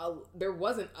 there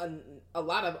wasn't a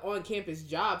lot of on-campus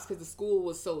jobs because the school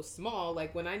was so small.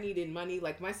 Like, when I needed money,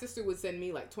 like, my sister would send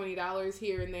me, like, $20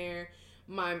 here and there.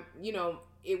 You know,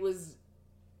 it was,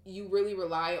 you really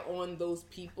rely on those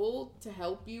people to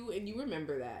help you, and you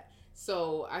remember that.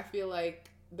 So I feel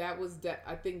like that was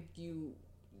I think you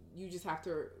just have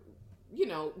to, you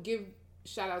know, give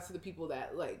shout outs to the people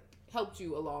that, like, helped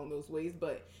you along those ways,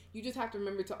 but you just have to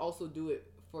remember to also do it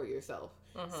for yourself.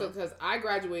 So, because I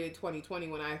graduated 2020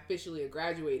 when I officially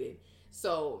graduated,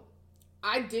 so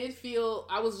I did feel,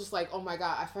 I was just like, oh my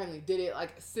God, I finally did it,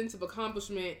 like, a sense of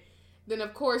accomplishment. Then,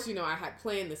 of course, you know, I had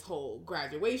planned this whole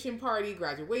graduation party,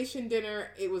 graduation dinner.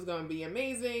 It was going to be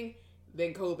amazing.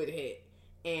 Then COVID hit,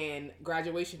 and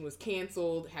graduation was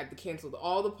canceled, had to cancel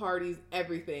all the parties,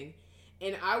 everything.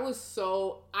 And I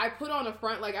put on a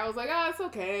front, like, I was like, it's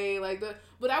okay.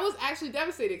 But I was actually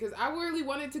devastated because I really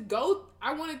wanted to go.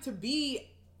 I wanted to be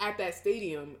at that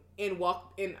stadium and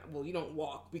walk in. Well, you don't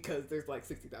walk because there's like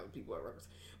 60,000 people at Rutgers.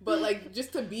 But, like,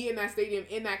 just to be in that stadium,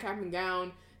 in that cap and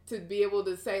gown, to be able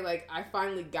to say, like, I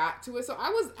finally got to it. So I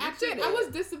was actually, I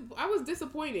was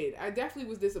disappointed. I definitely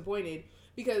was disappointed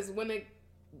because when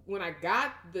I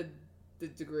got the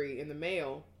degree in the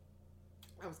mail,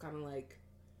 I was kind of like,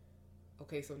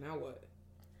 okay, so now what?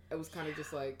 It was kind of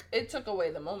just like, it took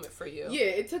away the moment for you. Yeah,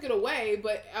 it took it away,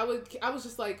 but I was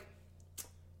just like,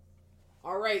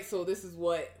 all right, so this is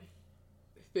what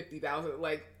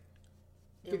 $50,000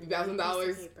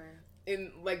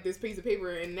 in, like, this piece of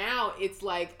paper, and now it's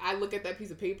like I look at that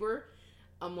piece of paper,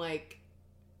 I'm like,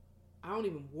 I don't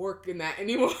even work in that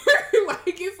anymore.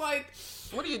 Like, it's like,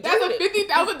 what are you doing? That's a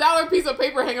 $50,000 piece of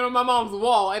paper hanging on my mom's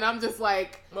wall, and I'm just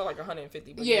like, well, like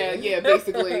 150. But yeah,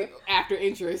 basically after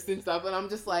interest and stuff, and I'm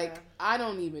just like, I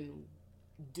don't even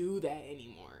do that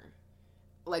anymore.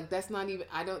 Like, that's not even.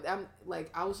 I'm like,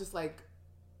 I was just like,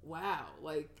 wow,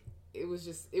 like, it was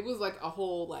like a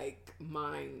whole, like,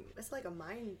 mind. It's like a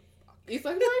mind. It's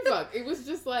like a mind fuck. It was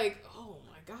just like, oh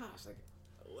my gosh,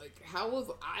 like how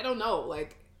was, I don't know,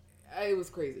 like, it was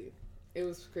crazy. It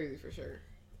was crazy for sure.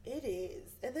 It is.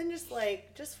 And then just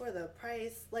for the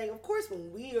price, like, of course,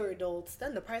 when we are adults,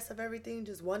 then the price of everything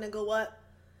just want to go up.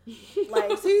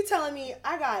 Like, so you telling me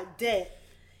I got debt,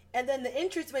 and then the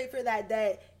interest rate for that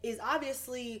debt is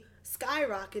obviously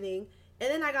skyrocketing, and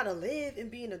then I gotta live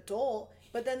and be an adult,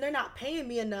 but then they're not paying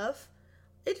me enough.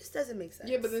 It just doesn't make sense.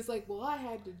 Yeah, but it's like, well, I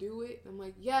had to do it. I'm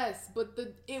like, yes, but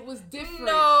it was different.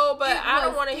 No, but I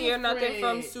don't want to hear nothing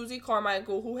from Susie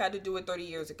Carmichael, who had to do it 30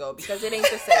 years ago, because it ain't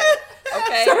the same.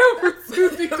 Okay? Shout out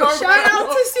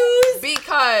to Susie.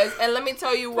 Because, and let me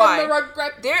tell you why.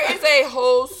 There is a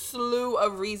whole slew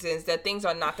of reasons that things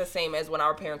are not the same as when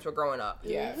our parents were growing up.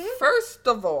 Yeah. Mm-hmm. First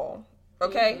of all,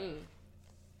 okay,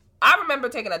 I remember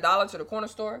taking $1 to the corner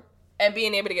store and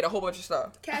being able to get a whole bunch of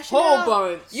stuff.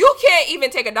 Bunch. You can't even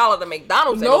take $1 to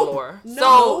McDonald's anymore. No.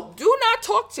 So do not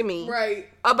talk to me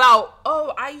about,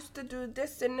 oh, I used to do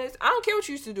this and this. I don't care what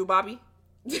you used to do, Bobby.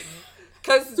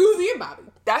 Because Susie and Bobby.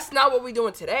 That's not what we're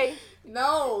doing today.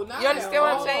 No, not you understand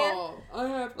what I'm saying? I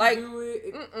have to do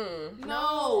it.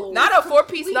 No. Not a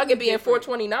 4-piece nugget being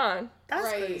 $4.29. That's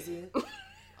crazy.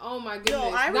 Oh my goodness.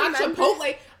 Yo, I not remember.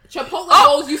 Chipotle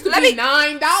bowls used to be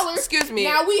 $9. Excuse me.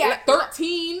 Now we at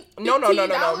 $13. No. I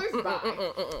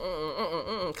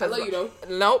love you though.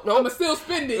 No. I'ma still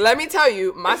spend it. Let me tell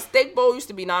you, my steak bowl used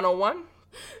to be $9.01.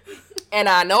 And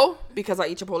I know because I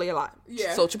eat Chipotle a lot.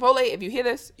 Yeah. So Chipotle, if you hear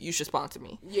this, you should sponsor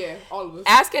me. Yeah, all of us.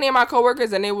 Ask any of my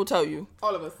coworkers and they will tell you.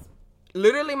 All of us.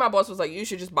 Literally, my boss was like, you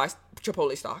should just buy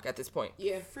Chipotle stock at this point.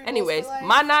 Yeah. Anyways,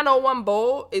 my 901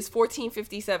 bowl is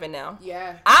 $14.57 now.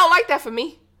 Yeah. I don't like that for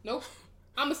me. Nope.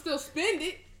 I'ma still spend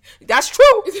it. That's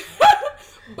true.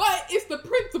 But it's the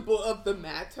principle of the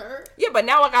matter. Yeah, but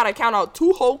now I gotta count out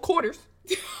 2 whole quarters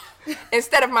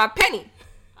instead of my penny.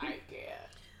 I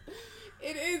can't.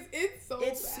 It's so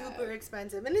It's bad. super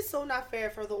expensive. And it's so not fair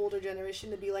for the older generation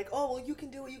to be like, oh, well, you can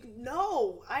do it.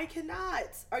 No, I cannot.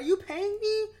 Are you paying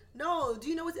me? No. Do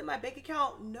you know what's in my bank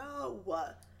account? No.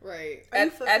 Right.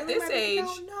 At this age,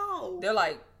 No. they're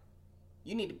like,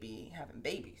 you need to be having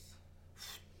babies.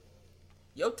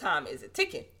 Your time is a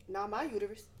ticking. Not my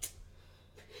uterus.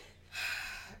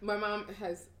 My mom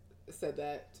has said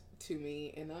that to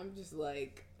me, and I'm just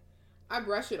like, I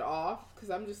brush it off because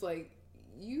I'm just like,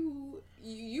 you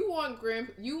want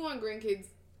grandkids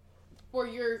for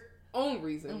your own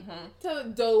reason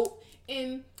to dote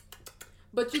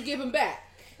but you give them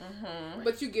back.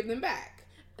 But you give them back.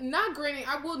 Not granted,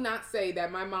 I will not say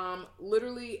that my mom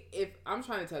literally, if I'm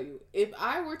trying to tell you, if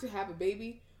I were to have a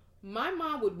baby, my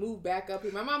mom would move back up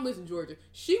here. My mom lives in Georgia.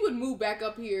 She would move back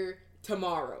up here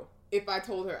tomorrow if I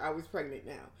told her I was pregnant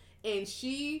now. And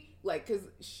she, like, because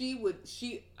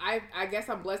I guess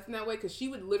I'm blessed in that way, because she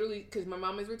would literally, because my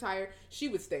mom is retired, she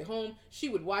would stay home. She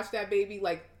would watch that baby.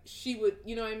 Like, she would,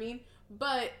 you know what I mean?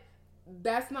 But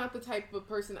that's not the type of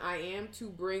person I am to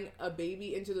bring a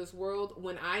baby into this world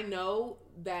when I know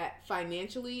that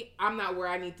financially I'm not where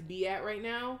I need to be at right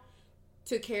now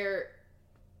to care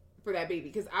for that baby.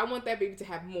 Because I want that baby to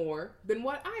have more than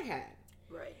what I had.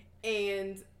 Right.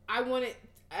 And I want it,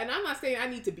 and I'm not saying I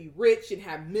need to be rich and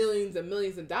have millions and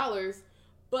millions of dollars,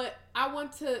 but I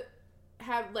want to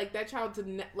have, like, that child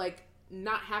to, like,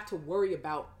 not have to worry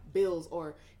about bills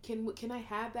or can I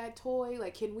have that toy?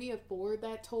 Like, can we afford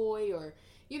that toy? Or,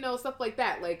 you know, stuff like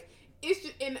that. Like, it's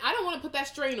just, and I don't want to put that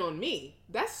strain on me.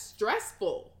 That's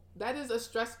stressful. That is a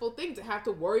stressful thing to have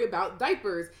to worry about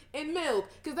diapers and milk,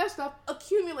 because that stuff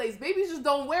accumulates. Babies just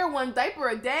don't wear one diaper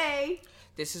a day.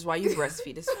 This is why you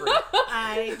breastfeed is free.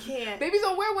 I can't. Babies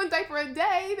don't wear one diaper a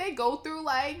day. They go through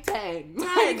like 10. A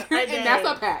day. And that's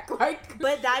a pack. Like,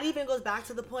 but that even goes back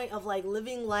to the point of, like,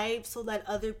 living life so that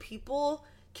other people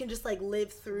can just, like,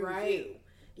 live through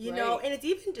you know? And it's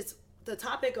even just the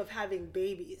topic of having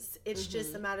babies. It's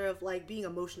just a matter of, like, being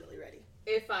emotionally ready.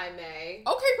 If I may.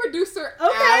 okay, producer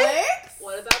Alex.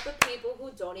 What about the people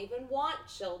who don't even want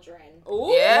children?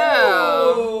 Ooh. Yeah.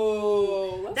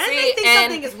 That See, makes think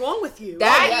and something is wrong with you.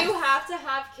 that- You have to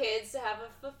have kids to have a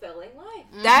fulfilling life.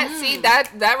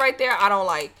 That right there I don't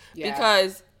like. Yeah.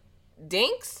 Because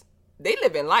dinks, they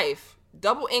live in life.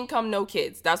 Double income, no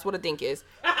kids. That's what a dink is.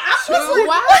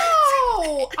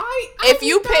 Wow. If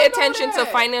you did pay not know attention to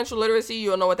that. financial literacy,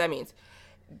 you'll know what that means.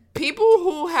 People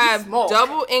who have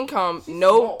double income,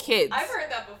 no kids. I've heard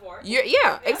that before.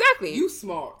 Yeah, exactly. You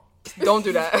smart. Don't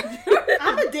do that.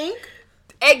 I'm a dink.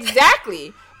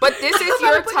 Exactly. But this is I'm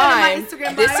gonna your put that in my time.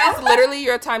 Instagram This bio. is literally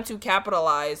your time to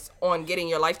capitalize on getting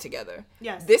your life together.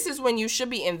 Yes. This is when you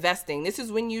should be investing. This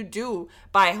is when you do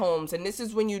buy homes. And this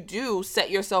is when you do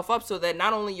set yourself up so that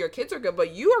not only your kids are good,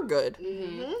 but you are good.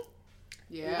 Yeah.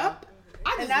 Yep. I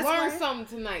And just that's learned why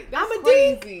something tonight. That's I'm a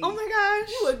crazy. dink. Oh my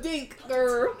gosh. You a dink,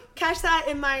 girl. Catch that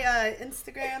in my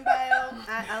Instagram bio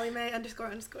at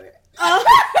 @AllieMay__.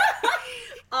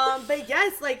 But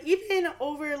yes, like, even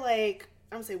over, like,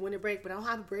 I don't say winter break, but I don't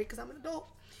have a break because I'm an adult.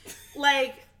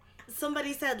 Like,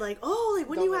 somebody said, like, oh, like,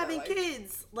 when are you having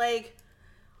kids? Like,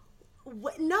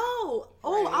 what? No.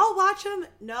 Oh, Right. I'll watch them.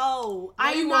 No,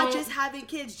 I you am not won't. just having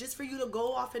kids just for you to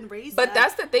go off and raise But them.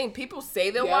 that's the thing. People say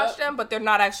they'll Yep. watch them, but they're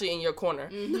not actually in your corner.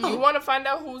 You want to find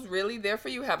out who's really there for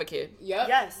you? Have a kid. Yep.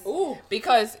 Yes. Ooh.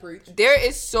 Because Preach. there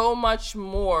is so much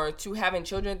more to having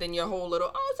children than your whole little,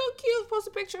 oh, so cute, post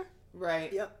a picture.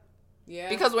 Right. Yep. Yeah.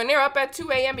 Because when they're up at 2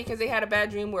 a.m. because they had a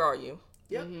bad dream, where are you?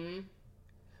 Yep.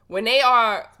 When they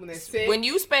are, When they're sick. when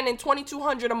you spending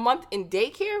 $2,200 a month in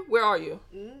daycare, where are you?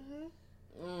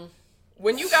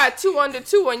 When you got 2 under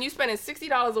 2 and you spending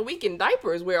 $60 a week in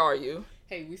diapers, where are you?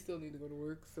 Hey, we still need to go to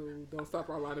work, so don't stop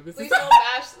our line of business. Please don't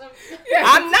bash them.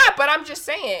 I'm not, but I'm just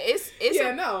saying it's it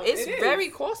is. very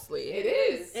costly. It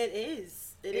is. It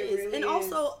is. It It is. really And is.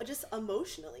 also just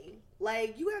emotionally.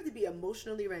 Like, you have to be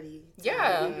emotionally ready. to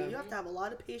Yeah. have a baby. You have to have a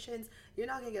lot of patience. You're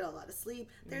not going to get a lot of sleep.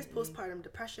 There's postpartum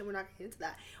depression. We're not going to get into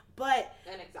that. But,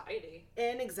 And anxiety.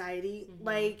 and anxiety.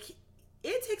 Like,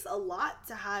 it takes a lot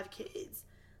to have kids.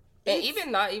 And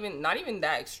even not even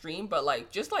that extreme, but like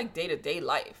just like day-to-day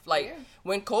life. Like Yeah.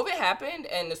 when COVID happened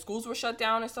and the schools were shut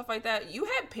down and stuff like that, you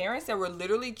had parents that were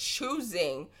literally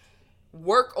choosing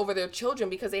work over their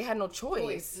children because they had no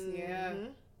choice. Yeah.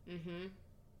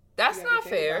 That's You not have to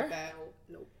think about fair. that.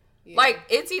 Nope. Yeah. Like,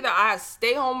 it's either I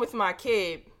stay home with my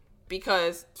kid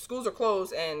because schools are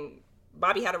closed and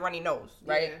Bobby had a runny nose,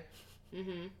 right? Yeah.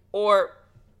 Or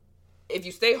if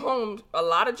you stay home, a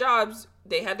lot of jobs,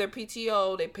 they had their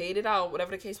PTO, they paid it out,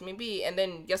 whatever the case may be, and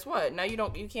then guess what? Now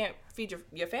you can't feed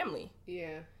your family.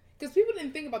 Yeah. Because people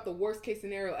didn't think about the worst case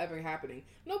scenario ever happening.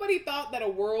 Nobody thought that a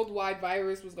worldwide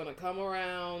virus was going to come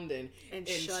around and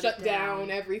shut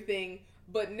down everything.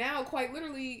 But now, quite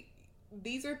literally,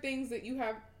 these are things that you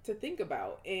have to think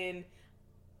about. And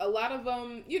a lot of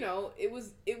them, you know, it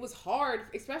was hard,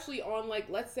 especially on, like,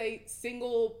 let's say,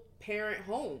 single parent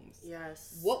homes.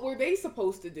 Yes. What were they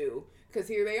supposed to do? Because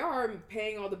here they are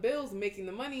paying all the bills, making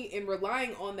the money, and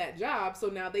relying on that job. So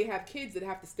now they have kids that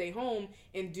have to stay home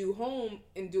and do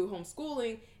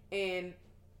homeschooling. And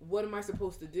what am I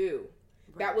supposed to do?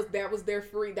 Right.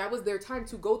 That was their time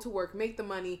to go to work, make the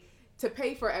money, to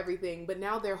pay for everything. But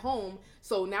now they're home.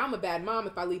 So now I'm a bad mom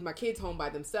if I leave my kids home by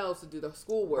themselves to do the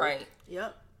schoolwork. Right.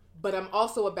 Yep. But I'm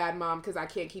also a bad mom because I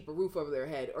can't keep a roof over their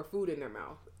head or food in their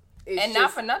mouth. And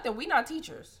not for nothing, we not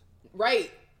teachers. Right.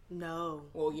 No.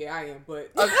 Well, yeah, I am,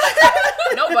 but...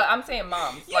 No, but I'm saying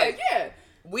moms. Yeah, like, yeah.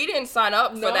 We didn't sign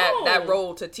up for that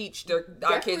role to teach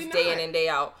our kids day in and day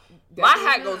out. My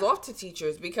hat goes off to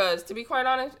teachers because, to be quite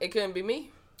honest, it couldn't be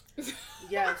me.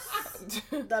 Yes.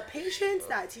 The patience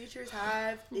that teachers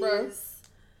have is...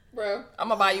 Bro. I'm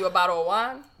going to buy you a bottle of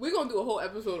wine. We're going to do a whole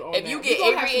episode on If you get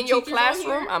Avery in your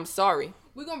classroom, I'm sorry.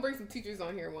 We're going to bring some teachers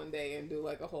on here one day and do,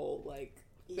 like, a whole, like...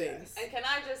 Yes. And can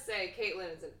I just say,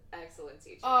 Caitlin is an excellent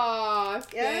teacher. Aw,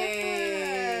 thanks.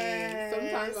 Yes.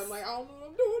 Sometimes I'm like, I don't know what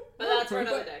I'm doing. But that's for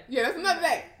another day. Yeah, that's another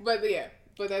day. But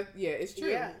it's true.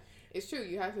 Yeah. It's true.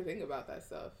 You have to think about that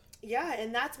stuff. Yeah,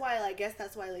 and that's why, I guess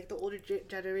that's why, like, the older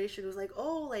generation was like,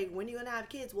 oh, like, when are you gonna have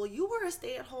kids? Well, you were a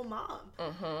stay-at-home mom.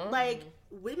 Mm-hmm. Like,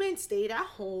 women stayed at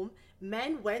home.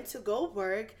 Men went to go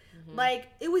work. Mm-hmm. Like,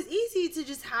 it was easy to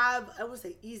just have, I wouldn't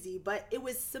say easy, but it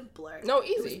was simpler. No,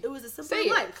 easy. It was a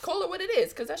simpler life. Call it what it is,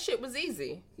 because that shit was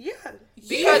easy. Yeah.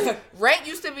 Because rent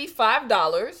used to be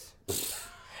 $5.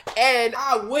 And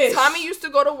I wish. Tommy used to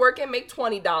go to work and make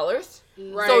 $20.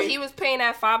 Right. So he was paying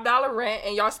that $5 rent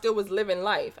and y'all still was living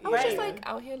life. I was just like,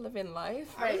 out here living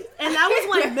life. Right. And that was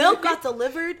when milk got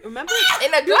delivered, remember?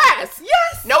 In a glass.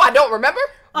 Yes. No, I don't remember.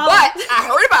 But I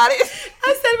heard about it.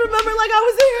 I said remember like I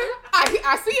was here.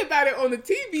 I see about it on the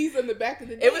TVs in the back of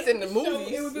the day. It was in the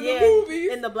movies. It was in the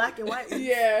movies. In the black and white ones.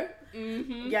 Yeah.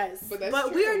 Mm-hmm. Yes.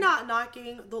 But we are not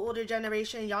knocking the older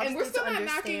generation. Y'all and we're still not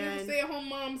knocking stay-at-home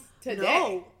moms today.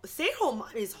 No. Stay-at-home mom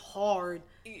is hard.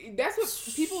 That's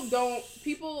what people don't.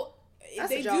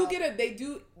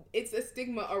 It's a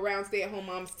stigma around stay-at-home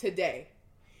moms today.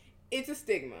 It's a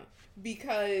stigma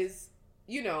because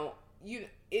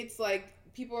it's like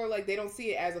people are like they don't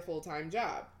see it as a full-time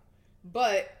job,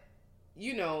 but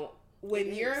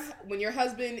when your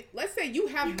husband, let's say you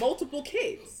have multiple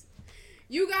kids,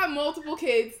 you got multiple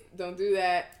kids. Don't do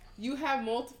that. You have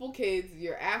multiple kids,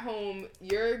 you're at home,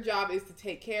 your job is to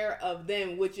take care of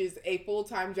them, which is a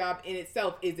full-time job in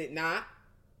itself, is it not?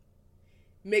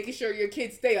 Making sure your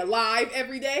kids stay alive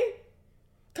every day?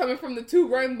 Coming from the two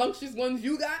rambunctious ones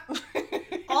you got?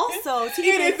 Also, to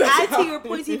even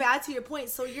add to your point,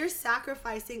 so you're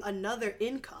sacrificing another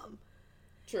income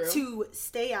to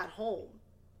stay at home.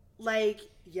 Like,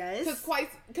 yes.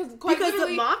 Because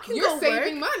the mom can you're go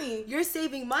saving work, money. You're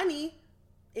saving money.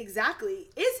 Exactly.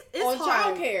 It's on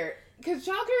hard. childcare. Because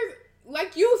childcare,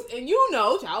 like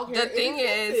childcare.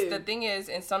 The thing is,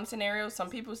 in some scenarios, some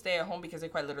people stay at home because they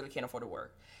quite literally can't afford to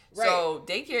work. Right. So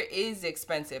daycare is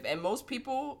expensive, and most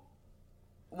people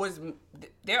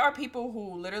there are people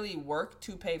who literally work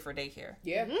to pay for daycare.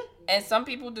 Yeah. Mm-hmm. And some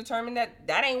people determine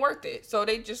that ain't worth it, so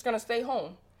they just gonna stay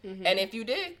home. Mm-hmm. And if you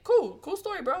did, cool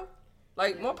story, bro.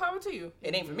 Like, more power to you.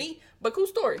 It ain't for me, but cool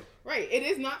story. Right. It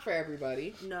is not for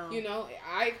everybody. No.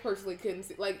 I personally couldn't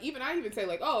see, like, I even say,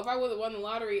 like, oh, if I would have won the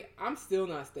lottery, I'm still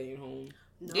not staying home.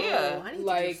 No, yeah. I need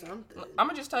to do something. I'm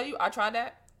going to just tell you, I tried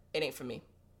that. It ain't for me.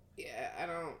 Yeah, I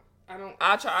don't.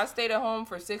 I stayed at home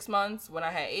for 6 months when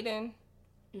I had Aiden.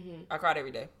 Mm-hmm. I cried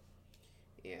every day.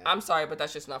 Yeah. I'm sorry, but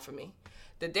that's just not for me.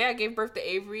 The day I gave birth to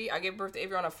Avery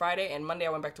on a Friday, and Monday I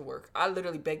went back to work. I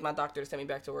literally begged my doctor to send me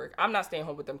back to work. I'm not staying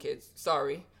home with them kids.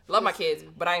 Sorry. Love my kids,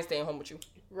 but I ain't staying home with you.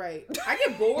 Right. I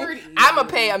get bored. I'm going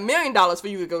to pay $1 million for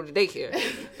you to go to daycare.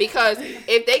 Because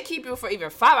if they keep you for even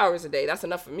 5 hours a day, that's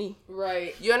enough for me.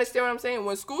 Right. You understand what I'm saying?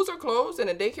 When schools are closed and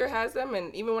the daycare has them,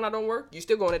 and even when I don't work, you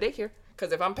still going to daycare.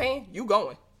 Because if I'm paying, you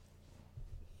going.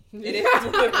 It is.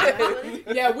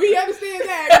 Yeah, we understand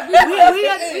that.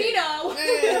 We know.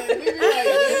 Man, we be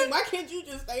like, why can't you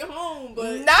just stay home?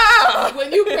 But nah.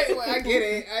 When you pay, I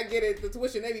get it. The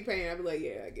tuition they be paying, I be like,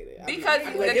 yeah, I get it. Because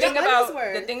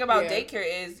the thing about daycare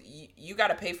is you got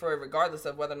to pay for it regardless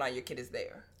of whether or not your kid is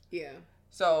there. Yeah.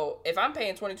 So if I'm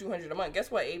paying $2,200 a month, guess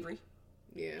what, Avery?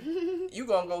 Yeah. You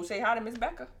gonna go say hi to Miss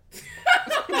Becca?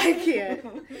 I can't.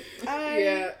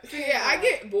 I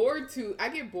get bored too. I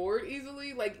get bored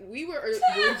easily. Like we were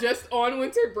just on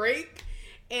winter break,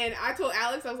 and I told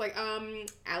Alex, I was like,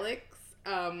 Alex.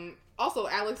 Also,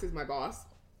 Alex is my boss.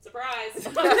 Surprise.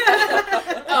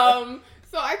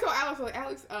 So I told Alex, like,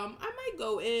 Alex, I might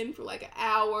go in for like an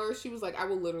hour. She was like, I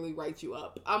will literally write you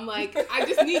up. I'm like, I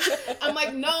just need to. I'm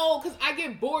like, no, because I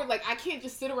get bored. Like, I can't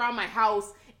just sit around my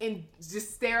house and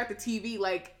just stare at the TV.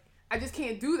 Like, I just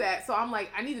can't do that. So I'm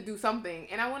like, I need to do something.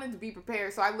 And I wanted to be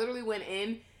prepared. So I literally went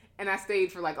in and I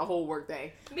stayed for like a whole work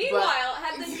day. Meanwhile,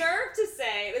 had the nerve to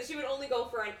say that she would only go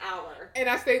for an hour. And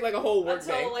I stayed like a whole work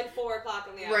day. Until like 4 o'clock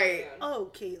in the afternoon. Right. Oh,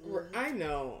 Caitlin. I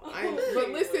know. But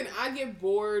listen, I get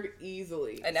bored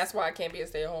easily. And that's why I can't be a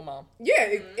stay-at-home mom. Yeah,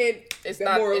 it's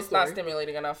not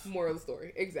stimulating enough. Moral of the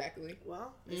story. Exactly.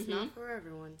 Well, it's not for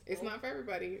everyone. It's not for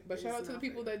everybody. But shout out to the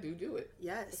people that do it.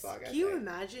 Yes. Can you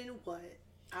imagine what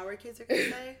our kids are going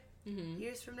to say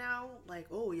years from now? Like,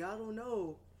 oh, y'all don't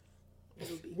know.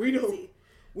 We know.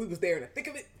 We was there in the thick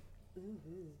of it.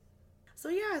 So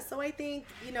I think,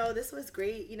 this was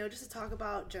great, just to talk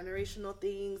about generational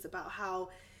things, about how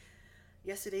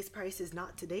yesterday's price is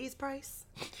not today's price.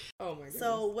 Oh my goodness.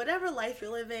 So whatever life you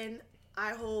live in,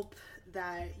 I hope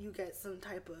that you get some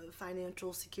type of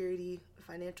financial security,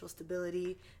 financial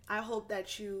stability. I hope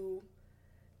that you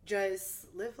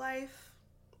just live life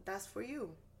that's for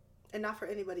you and not for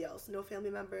anybody else. No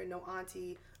family member, no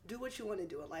auntie. Do what you want to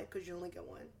do in life because you only get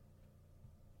one.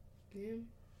 Yeah.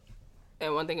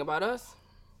 And one thing about us,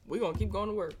 we're going to keep going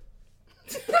to work.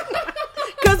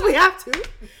 Because we have to.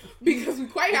 Because we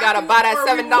got to buy that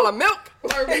 $7 milk.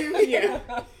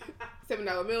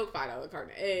 $7 milk, $5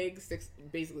 carton of eggs,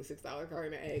 basically $6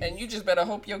 carton of eggs. And you just better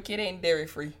hope your kid ain't dairy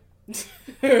free.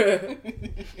 Well,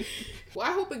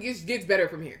 I hope it gets better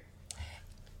from here.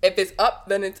 If it's up,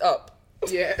 then it's up.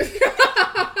 Yeah.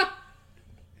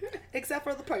 Except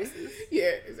for the prices.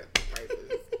 Yeah, except for the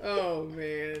prices. Oh,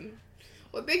 man.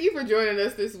 Well, thank you for joining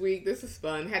us this week. This was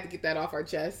fun. Had to get that off our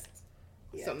chest.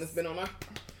 Yes. Something that's been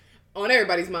on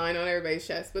everybody's mind, on everybody's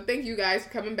chest. But thank you guys for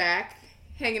coming back,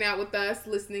 hanging out with us,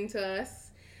 listening to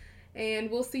us.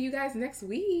 And we'll see you guys next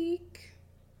week.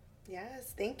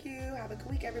 Yes, thank you. Have a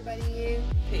good week, everybody.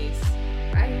 Peace.